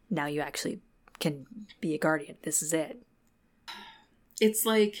 now you actually can be a guardian. This is it. It's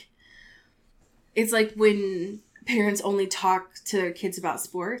like when parents only talk to their kids about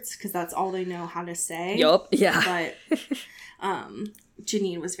sports because that's all they know how to say. Yup, yeah. But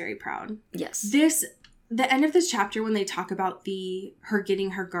Janine was very proud. Yes. The end of this chapter when they talk about her getting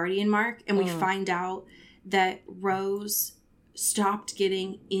her guardian mark and we find out that Rose stopped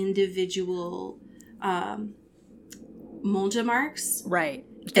getting individual Molja marks. Right.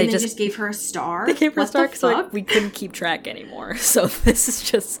 They just gave her a star. They gave her a star because like, we couldn't keep track anymore. So this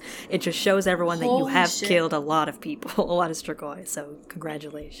is it just shows everyone that you have killed a lot of people, a lot of Strigoi. So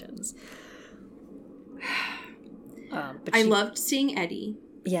congratulations. But I loved seeing Eddie.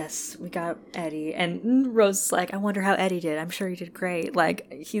 Yes, we got Eddie, and Rose is like, I wonder how Eddie did. I'm sure he did great.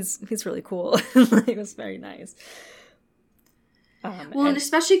 Like he's really cool. It was very nice. And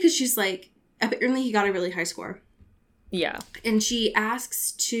especially because she's like, apparently he got a really high score. Yeah. And she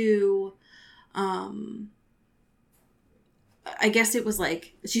asks to, I guess it was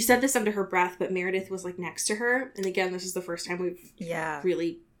like, she said this under her breath, but Meredith was like next to her. And again, this is the first time we've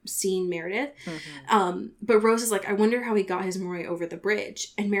really seen Meredith. Mm-hmm. But Rose is like, I wonder how he got his Moroi over the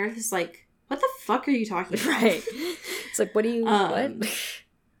bridge. And Meredith is like, what the fuck are you talking about? Right. It's like, what do you, what?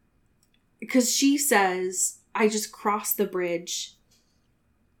 Because she says, I just crossed the bridge,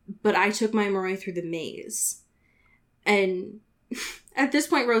 but I took my Moroi through the maze. And at this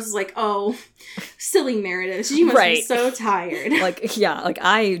point, Rose is like, oh, silly Meredith. She must be so tired. Like, yeah, like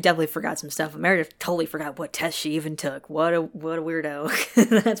I definitely forgot some stuff. Meredith totally forgot what test she even took. What a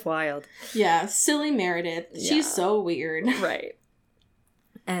weirdo. That's wild. Yeah, silly Meredith. Yeah. She's so weird. Right.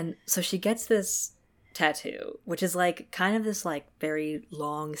 And so she gets this tattoo, which is like kind of this like very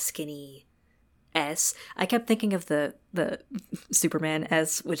long, skinny S. I kept thinking of the Superman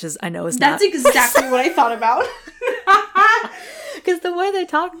S, which is, I know is not. That's exactly what I thought about. Because the way they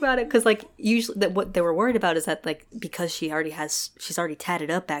talk about it, because like usually what they were worried about is that like because she's already tatted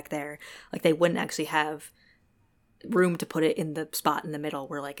up back there, like they wouldn't actually have room to put it in the spot in the middle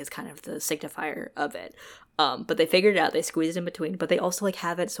where like is kind of the signifier of it. But they figured it out. They squeezed it in between, but they also like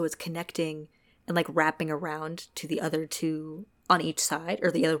have it so it's connecting and like wrapping around to the other two on each side,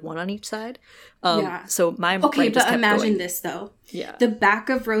 or the other one on each side. Yeah. So my Okay, brain just but kept imagine going. this, though. Yeah. The back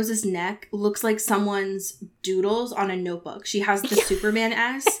of Rose's neck looks like someone's doodles on a notebook. She has the Superman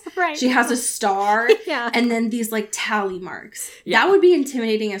S. Right. She has a star. Yeah. And then these, like, tally marks. Yeah. That would be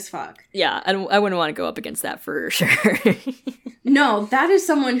intimidating as fuck. Yeah, I wouldn't want to go up against that for sure. No, that is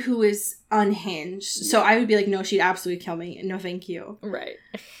someone who is unhinged. So I would be like, no, she'd absolutely kill me. No, thank you. Right.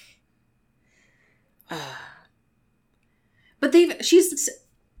 But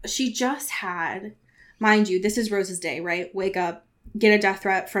she just had, mind you, this is Rose's day, right? Wake up, get a death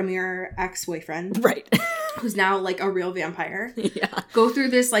threat from your ex-boyfriend. Right. Who's now, like, a real vampire. Yeah. Go through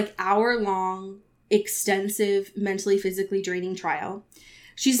this, like, hour-long, extensive, mentally, physically draining trial.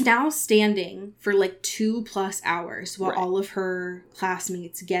 She's now standing for, like, 2+ hours while all of her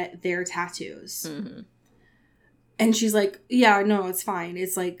classmates get their tattoos. Mm-hmm. And she's like, yeah, no, it's fine.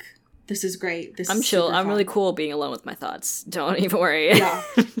 It's like, this is great. I'm chill. I'm really cool being alone with my thoughts. Don't even worry. Yeah.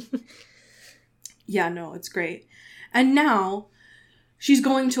 Yeah, no, it's great. And now she's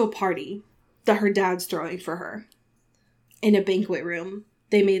going to a party that her dad's throwing for her in a banquet room.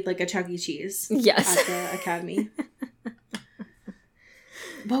 They made, like, a Chuck E. Cheese Yes. at the academy.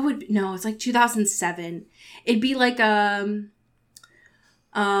 No, it's like 2007. It'd be like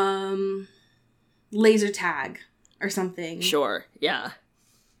laser tag or something. Sure. Yeah.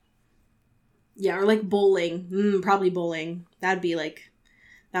 Yeah, or like bowling. Probably bowling. That'd be like,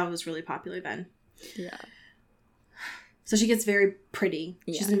 that was really popular then. Yeah. So she gets very pretty.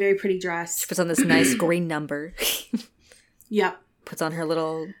 Yeah. She's in a very pretty dress. She puts on this nice green number. Yep. Puts on her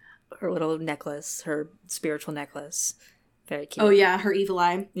little necklace, her spiritual necklace. Very cute. Oh yeah, her evil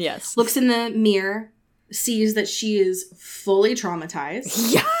eye. Yes. Looks in the mirror, sees that she is fully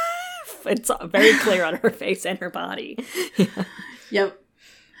traumatized. Yeah. It's very clear on her face and her body. Yep.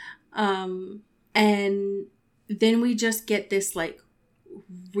 And then we just get this, like,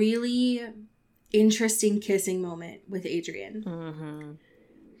 really interesting kissing moment with Adrian. Mm-hmm.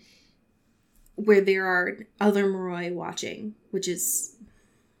 Where there are other Moroi watching, which is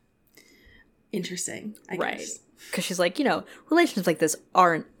interesting, I guess. Because she's like, relationships like this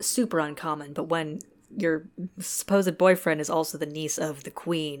aren't super uncommon, but when your supposed boyfriend is also the niece of the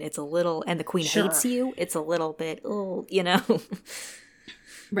queen, it's a little, and the queen hates you, it's a little bit,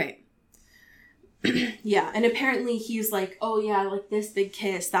 Right. Yeah, and apparently he's like, oh yeah, like this big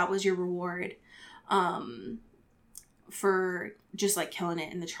kiss, that was your reward for just, like, killing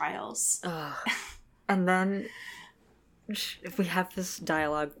it in the trials. And then we have this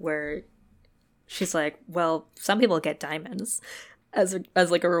dialogue where she's like, well, some people get diamonds as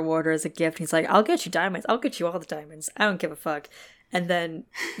like a reward or as a gift. He's like, I'll get you diamonds. I'll get you all the diamonds. I don't give a fuck. And then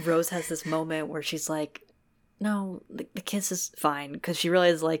Rose has this moment where she's like, no, the kiss is fine. Because she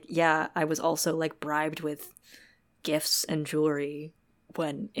realizes, like, yeah, I was also, like, bribed with gifts and jewelry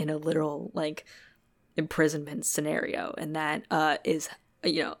when in a literal, like, imprisonment scenario. And that is,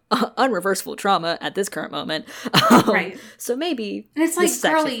 unreversible trauma at this current moment. Right. So maybe... And it's like,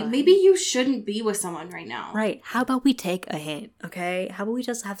 girly, maybe you shouldn't be with someone right now. Right. How about we take a hint, okay? How about we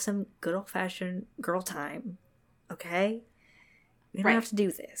just have some good old-fashioned girl time, okay? We don't have to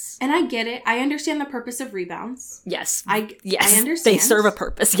do this. And I get it. I understand the purpose of rebounds. Yes. I understand. They serve a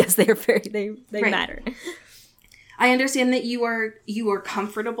purpose. Yes, they are they matter. I understand that you are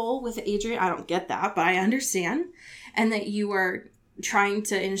comfortable with Adrian. I don't get that, but I understand. And that you are trying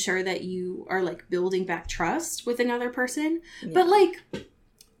to ensure that you are, like, building back trust with another person. Yeah. But, like,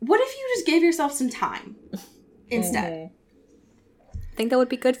 what if you just gave yourself some time instead? Mm-hmm. I think that would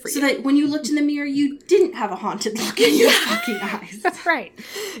be good for you. So that when you looked in the mirror, you didn't have a haunted look in your fucking eyes. Right.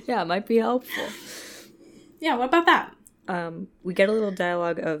 Yeah, it might be helpful. Yeah, what about that? We get a little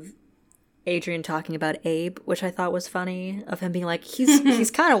dialogue of Adrian talking about Abe, which I thought was funny, of him being like, he's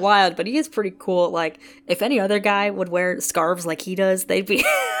kind of wild, but he is pretty cool. Like, if any other guy would wear scarves like he does, they'd be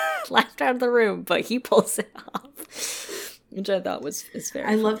laughed out of the room, but he pulls it off, which I thought is very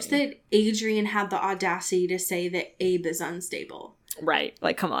funny. Loved that Adrian had the audacity to say that Abe is unstable. Right.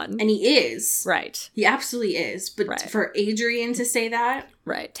 Like, come on. And he is. Right. He absolutely is. But for Adrian to say that...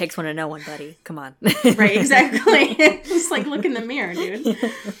 Right. Takes one to know one, buddy. Come on. Right, exactly. Just, like, look in the mirror, dude.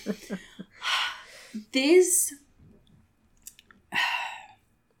 This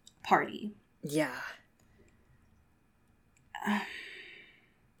party. Yeah.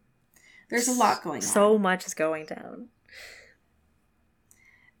 There's a lot going on. So much is going down.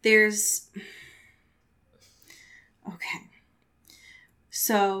 There's... Okay.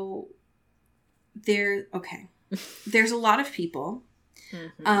 So, there's a lot of people.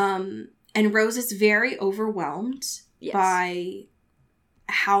 Mm-hmm. And Rose is very overwhelmed by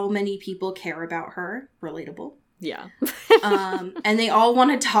how many people care about her. Relatable. Yeah. And they all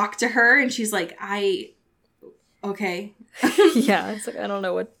want to talk to her, and she's like, okay. Yeah, it's like, I don't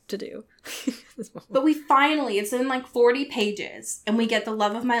know what to do. But we finally, it's in like 40 pages, and we get the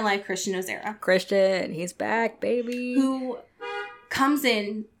love of my life, Christian Ozera. Christian, he's back, baby. Who comes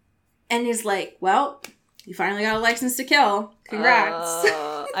in and is like, well, you finally got a license to kill. Congrats.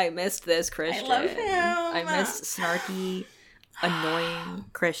 I missed this Christian. I love him. I missed snarky, annoying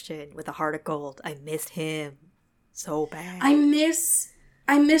Christian with a heart of gold. I missed him so bad. I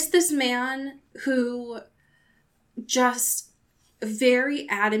miss this man who just very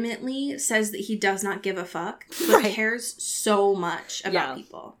adamantly says that he does not give a fuck, but cares so much about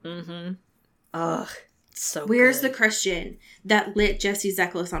people. Mm-hmm. Ugh, so Where's good. the Christian that lit Jesse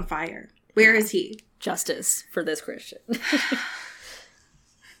Zeklos on fire? Where is he? Justice for this Christian.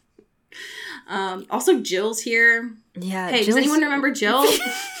 Also, Jill's here. Yeah. Hey, does anyone remember Jill?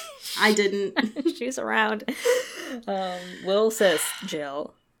 I didn't. She's around. Lil Sis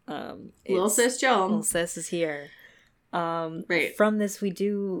Jill. Lil Sis Jill. Lil Sis is here. Right. From this, we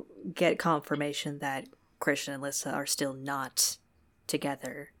do get confirmation that Christian and Lissa are still not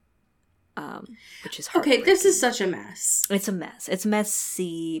together, which is Okay, this is such a mess. It's a mess. It's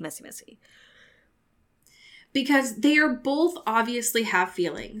messy. Because they are both obviously have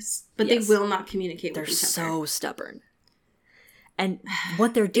feelings, but Yes. they will not communicate They're with each other. so stubborn. And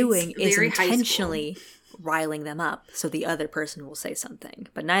what they're doing is very high intentionally riling them up so the other person will say something.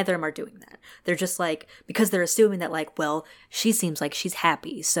 But neither of them are doing that. They're just like, because they're assuming that like, well, she seems like she's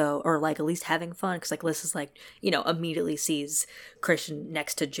happy, so, or like at least having fun, because like Lissa's like, you know, immediately sees Christian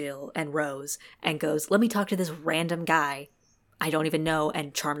next to Jill and Rose and goes, let me talk to this random guy I don't even know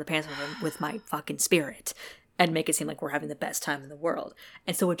and charm the pants off him with my fucking spirit. And make it seem like we're having the best time in the world.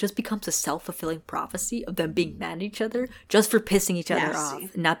 And so it just becomes a self-fulfilling prophecy of them being mad at each other just for pissing each other Nasty.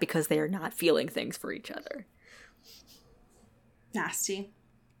 off, not because they are not feeling things for each other. Nasty.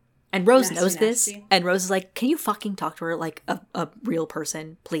 And Rose Nasty, knows this, nasty. and Rose is like, can you fucking talk to her like a real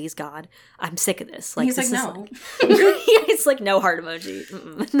person, please, God? I'm sick of this. Like, He's like, this is no. it's like, no heart emoji.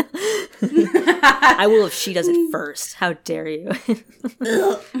 I will if she does it first. How dare you?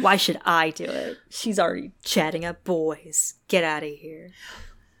 Why should I do it? She's already chatting up boys. Get out of here.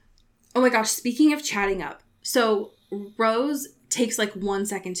 Oh my gosh, speaking of chatting up. So Rose takes like 1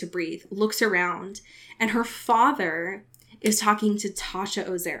 second to breathe, looks around, and her father is talking to Tasha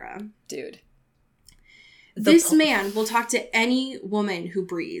Ozera. Dude. This man will talk to any woman who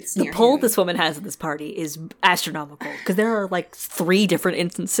breathes The near poll him. this woman has at this party is astronomical because there are like 3 different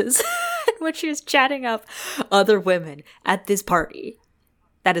instances in which she is chatting up other women at this party.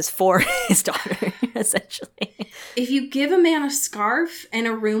 That is for his daughter, essentially. If you give a man a scarf and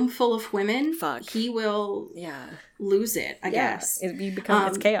a room full of women, Fuck. he will Yeah. lose it, I guess. You become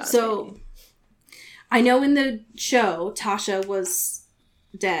it's chaos. So baby. I know in the show Tasha was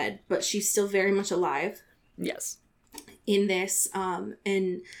dead, but she's still very much alive Yes. in this.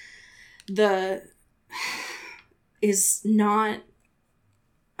 And the is not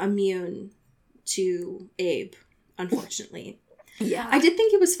immune to Abe, unfortunately. Yeah. I did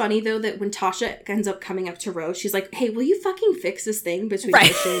think it was funny though that when Tasha ends up coming up to Rose, she's like, "Hey, will you fucking fix this thing between Right.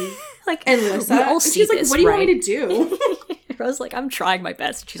 Christian like, and Lissa?" we all And see she's like, this, "What do you right? want me to do?" Rose like, I'm trying my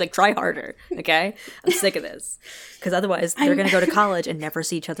best. She's like, try harder, okay? I'm sick of this. Because otherwise, they're going to go to college and never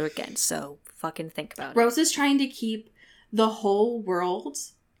see each other again. So fucking think about it. Rose is trying to keep the whole world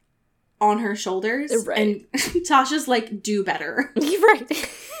on her shoulders, Right. and Tasha's like, "Do better." Right.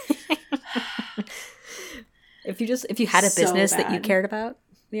 if you had a So business that you bad. cared about,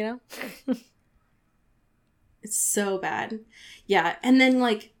 you know? It's so bad. Yeah, and then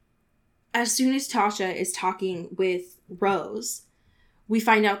like, as soon as Tasha is talking with Rose, we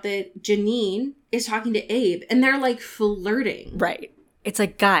find out that Janine is talking to Abe, and they're like flirting. Right. It's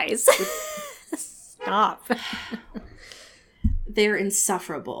like, guys, stop. They're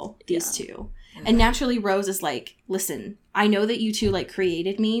insufferable, these two. And naturally Rose is like, "Listen, I know that you two like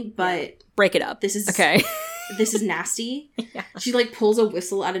created me, but Break it up. this is Okay. this is nasty." Yeah. She like pulls a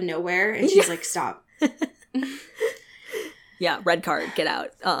whistle out of nowhere, and she's like, "Stop." Yeah, red card, get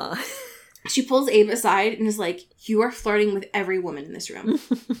out. She pulls Abe aside and is like, "You are flirting with every woman in this room.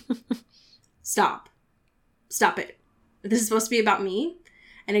 Stop. Stop it. This is supposed to be about me,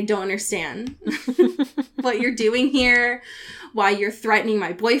 and I don't understand what you're doing here, why you're threatening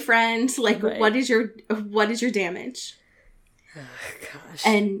my boyfriend. Like, Right. what is your damage?" Oh, gosh.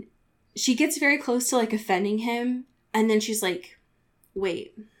 And she gets very close to like offending him, and then she's like,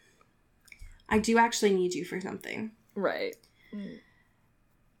 "Wait, I do actually need you for something." Right.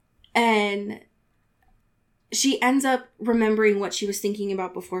 And she ends up remembering what she was thinking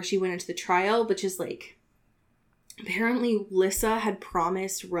about before she went into the trial, which is like, apparently Lissa had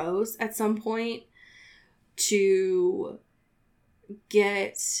promised Rose at some point to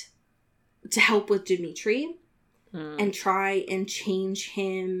help with Dimitri and try and change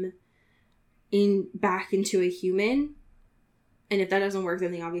him back into a human. And if that doesn't work,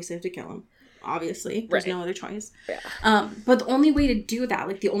 then they obviously have to kill him. Obviously. There's no other choice. Yeah. But the only way to do that,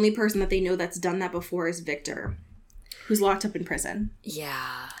 like the only person that they know that's done that before is Victor, who's locked up in prison.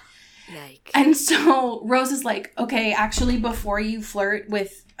 Yeah. Yikes. And so Rose is like, okay, actually, before you flirt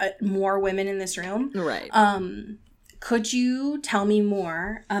with more women in this room, Right. Could you tell me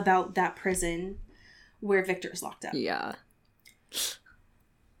more about that prison where Victor's locked up? Yeah.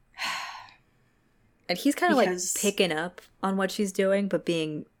 And he's kind of like picking up on what she's doing, but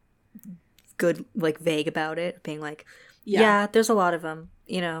being good, like vague about it. Being like, yeah, there's a lot of them,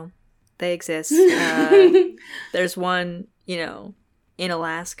 you know, they exist. There's one, you know, in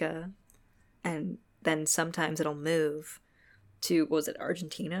Alaska, and then sometimes it'll move to, what was it,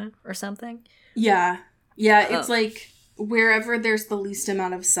 Argentina or something? Yeah. Yeah, it's like wherever there's the least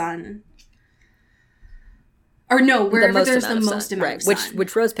amount of sun. Or no, wherever there's the most amount of sun.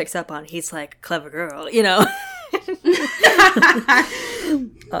 Which Rose picks up on. He's like, clever girl, you know?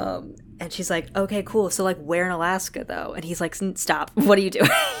 And she's like, okay, cool. So, like, where in Alaska, though? And he's like, stop. What are you doing?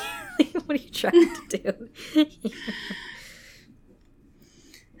 What are you trying to do?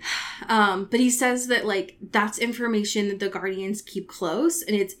 But he says that, like, that's information that the Guardians keep close,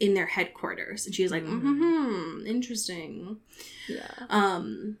 and it's in their headquarters. And she's like, interesting. Yeah.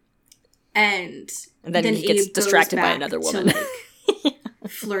 And then he gets distracted by another woman. To, like,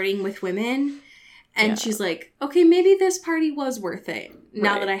 flirting with women. And she's like, okay, maybe this party was worth it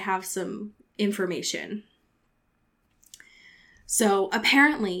now that I have some information. So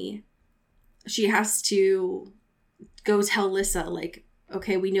apparently she has to go tell Lissa, like,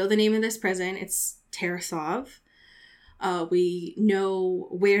 okay, we know the name of this prison. It's Tarasov. We know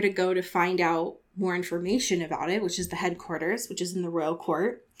where to go to find out more information about it, which is the headquarters, which is in the royal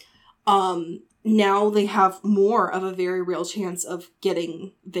court. Now they have more of a very real chance of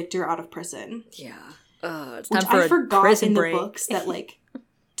getting Victor out of prison. Yeah. It's which time for I forgot prison in break. the books that, like,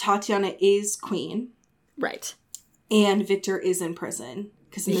 Tatiana is queen. Right. And Victor is in prison.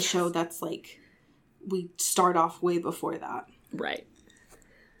 Because in the show, that's, like, we start off way before that. Right.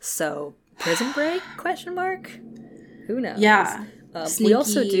 So, prison break? Question mark? Who knows? Yeah. We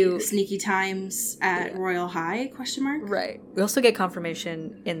also do sneaky times at Royal High? Question mark. Right. We also get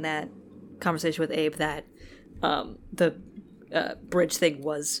confirmation in that conversation with Abe that the bridge thing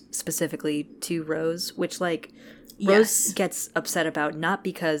was specifically to Rose, which, like, Rose gets upset about, not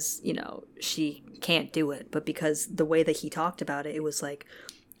because, you know, she can't do it, but because the way that he talked about it, it was like,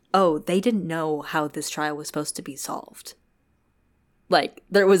 oh, they didn't know how this trial was supposed to be solved. Like,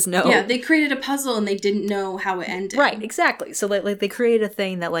 there was no... Yeah, they created a puzzle and they didn't know how it ended. Right, exactly. So, like they created a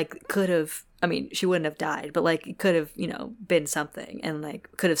thing that, like, could have... I mean, she wouldn't have died, but, like, it could have, you know, been something and, like,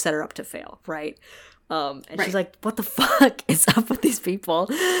 could have set her up to fail, right? And she's like, what the fuck is up with these people?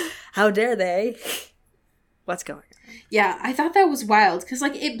 How dare they? What's going on? Yeah, I thought that was wild because,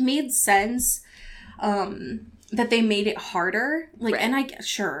 like, it made sense that they made it harder. Like, and I guess,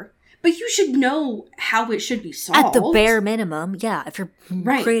 sure. But you should know how it should be solved. At the bare minimum, yeah. If you're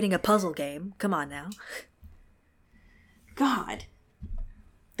creating a puzzle game, come on now. God.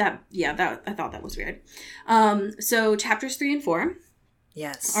 I thought that was weird. So chapters 3 and 4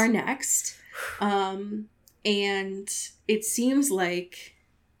 are next. And it seems like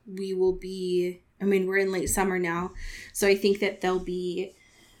we will be, I mean, we're in late summer now, so I think that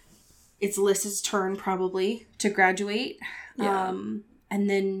it's Lissa's turn probably to graduate. Yeah. And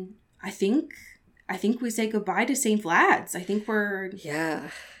then I think we say goodbye to St. Vlad's. I think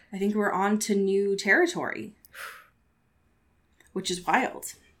we're on to new territory, which is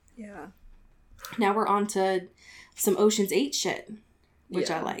wild. Yeah. Now we're on to some Ocean's 8 shit, which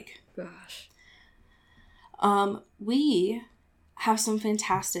I like. Gosh. We have some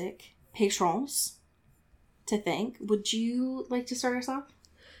fantastic patrons to thank. Would you like to start us off?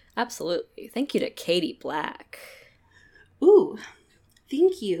 Absolutely. Thank you to Katie Black. Ooh.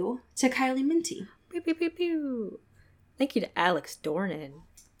 Thank you to Kylie Minty. Pew, pew, pew, pew. Thank you to Alex Dornan.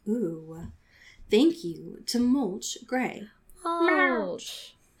 Ooh. Thank you to Mulch Gray.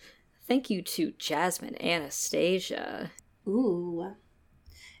 Mulch. Thank you to Jasmine Anastasia. Ooh.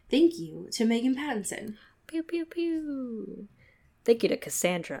 Thank you to Megan Pattinson. Pew, pew, pew. Thank you to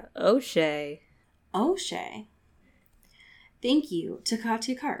Cassandra O'Shea. O'Shea. Thank you to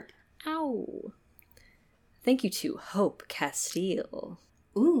Katya Karp. Ow. Thank you to Hope Castile.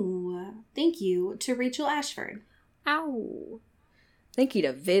 Ooh. Thank you to Rachel Ashford. Ow. Thank you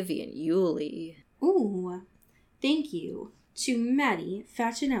to Vivian Yulee. Ooh. Thank you to Maddie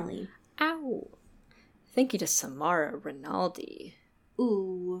Facinelli. Ow. Thank you to Samara Rinaldi.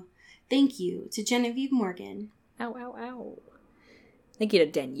 Ooh. Thank you to Genevieve Morgan. Ow, ow, ow. Thank you to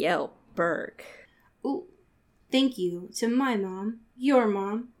Danielle Berg. Ooh. Thank you to my mom, your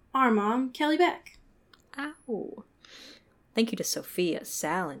mom, our mom, Kelly Beck. Ow. Thank you to Sophia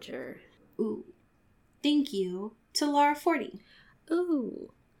Salinger. Ooh. Thank you to Laura Forty.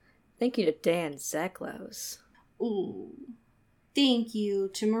 Ooh. Thank you to Dan Zeklos. Ooh. Thank you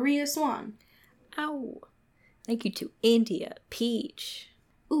to Maria Swan. Ow. Thank you to India Peach.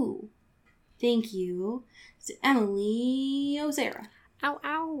 Ooh. Thank you to Emily Ozera. Ow,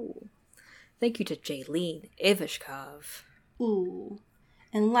 ow. Thank you to Jaylene Ivashkov. Ooh.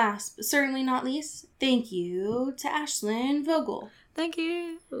 And last but certainly not least, thank you to Ashlyn Vogel. Thank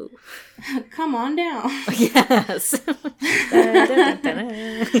you. Come on down. Yes.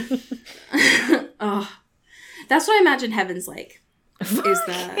 Oh, that's what I imagine heaven's like. Is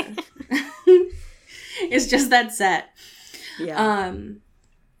the it's just that set. Yeah.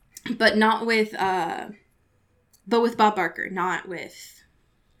 But not with but with Bob Barker, not with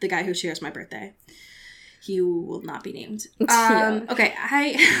the guy who shares my birthday. He will not be named. Yeah. Okay,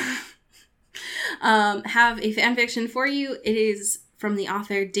 I have a fan fiction for you. It is from the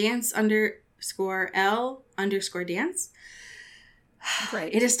author Dance_L_Dance.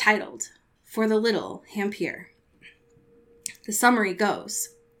 Right. It is titled For the Little Hampier. The summary goes,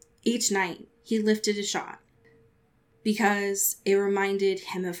 each night he lifted a shot because it reminded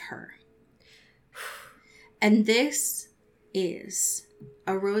him of her. And this is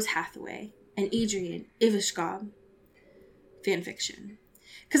a Rose Hathaway and Adrian Ivashkov fanfiction.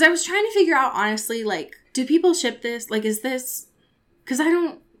 Because I was trying to figure out, honestly, like, do people ship this? Like, is this... Because I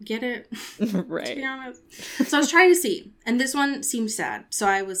don't get it, Right. to be honest. So I was trying to see. And this one seemed sad. So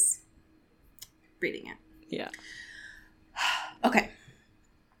I was reading it. Yeah. Okay.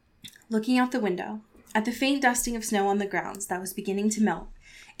 Looking out the window, at the faint dusting of snow on the grounds that was beginning to melt,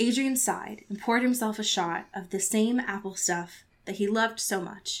 Adrian sighed and poured himself a shot of the same apple stuff that he loved so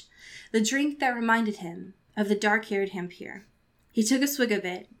much, the drink that reminded him of the dark-haired Hampier. He took a swig of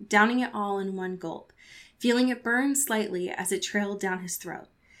it, downing it all in one gulp, feeling it burn slightly as it trailed down his throat,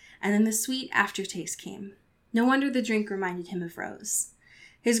 and then the sweet aftertaste came. No wonder the drink reminded him of Rose.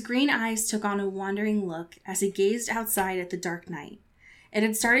 His green eyes took on a wandering look as he gazed outside at the dark night. It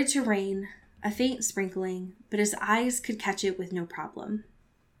had started to rain, a faint sprinkling, but his eyes could catch it with no problem.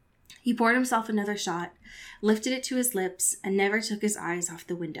 He poured himself another shot, lifted it to his lips, and never took his eyes off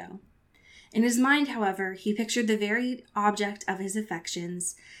the window. In his mind, however, he pictured the very object of his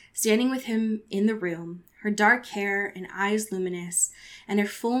affections, standing with him in the room, her dark hair and eyes luminous, and her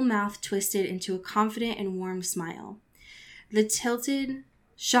full mouth twisted into a confident and warm smile. He tilted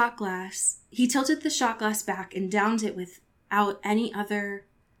the shot glass back and downed it without any other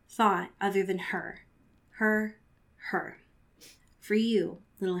thought other than her. Her. For you,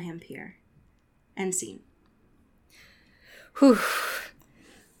 little Hampier. End scene. Whew.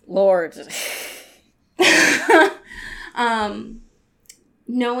 Lord.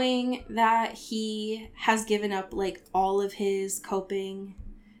 Knowing that he has given up, like, all of his coping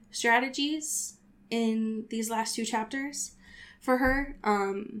strategies in these last two chapters for her,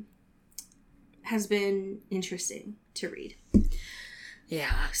 has been interesting to read.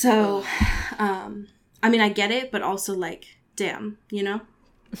 Yeah. So, I mean, I get it, but also, like, damn, you know?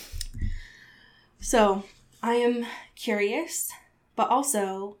 So, I am curious, but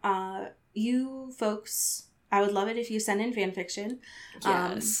also, you folks, I would love it if you send in fan fiction.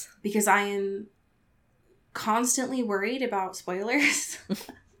 Yes. Because I am constantly worried about spoilers.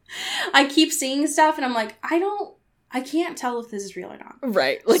 I keep seeing stuff and I'm like, I can't tell if this is real or not.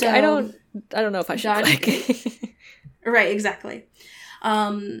 Right. Like, So, I don't know if I should click. Right, exactly.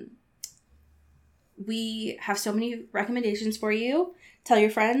 We have so many recommendations for you. Tell your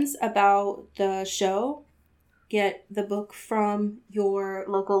friends about the show. Get the book from your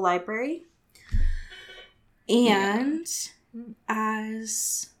local library. And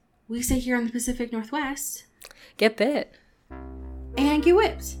as we say here in the Pacific Northwest, Get bit. and get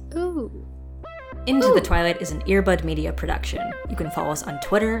whipped. Ooh. Into the Twilight is an Earbud Media production. You can follow us on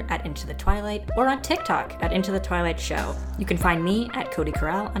Twitter at Into the Twilight or on TikTok at Into the Twilight Show. You can find me at Cody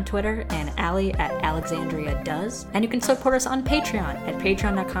Corral on Twitter and Allie at Alexandria Does. And you can support us on Patreon at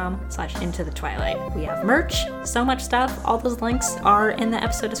patreon.com/Into the Twilight. We have merch, so much stuff. All those links are in the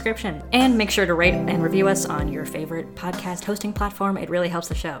episode description. And make sure to rate and review us on your favorite podcast hosting platform. It really helps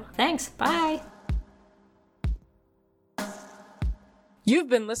the show. Thanks. Bye. You've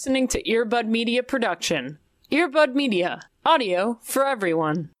been listening to Earbud Media Production. Earbud Media, audio for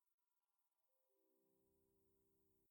everyone.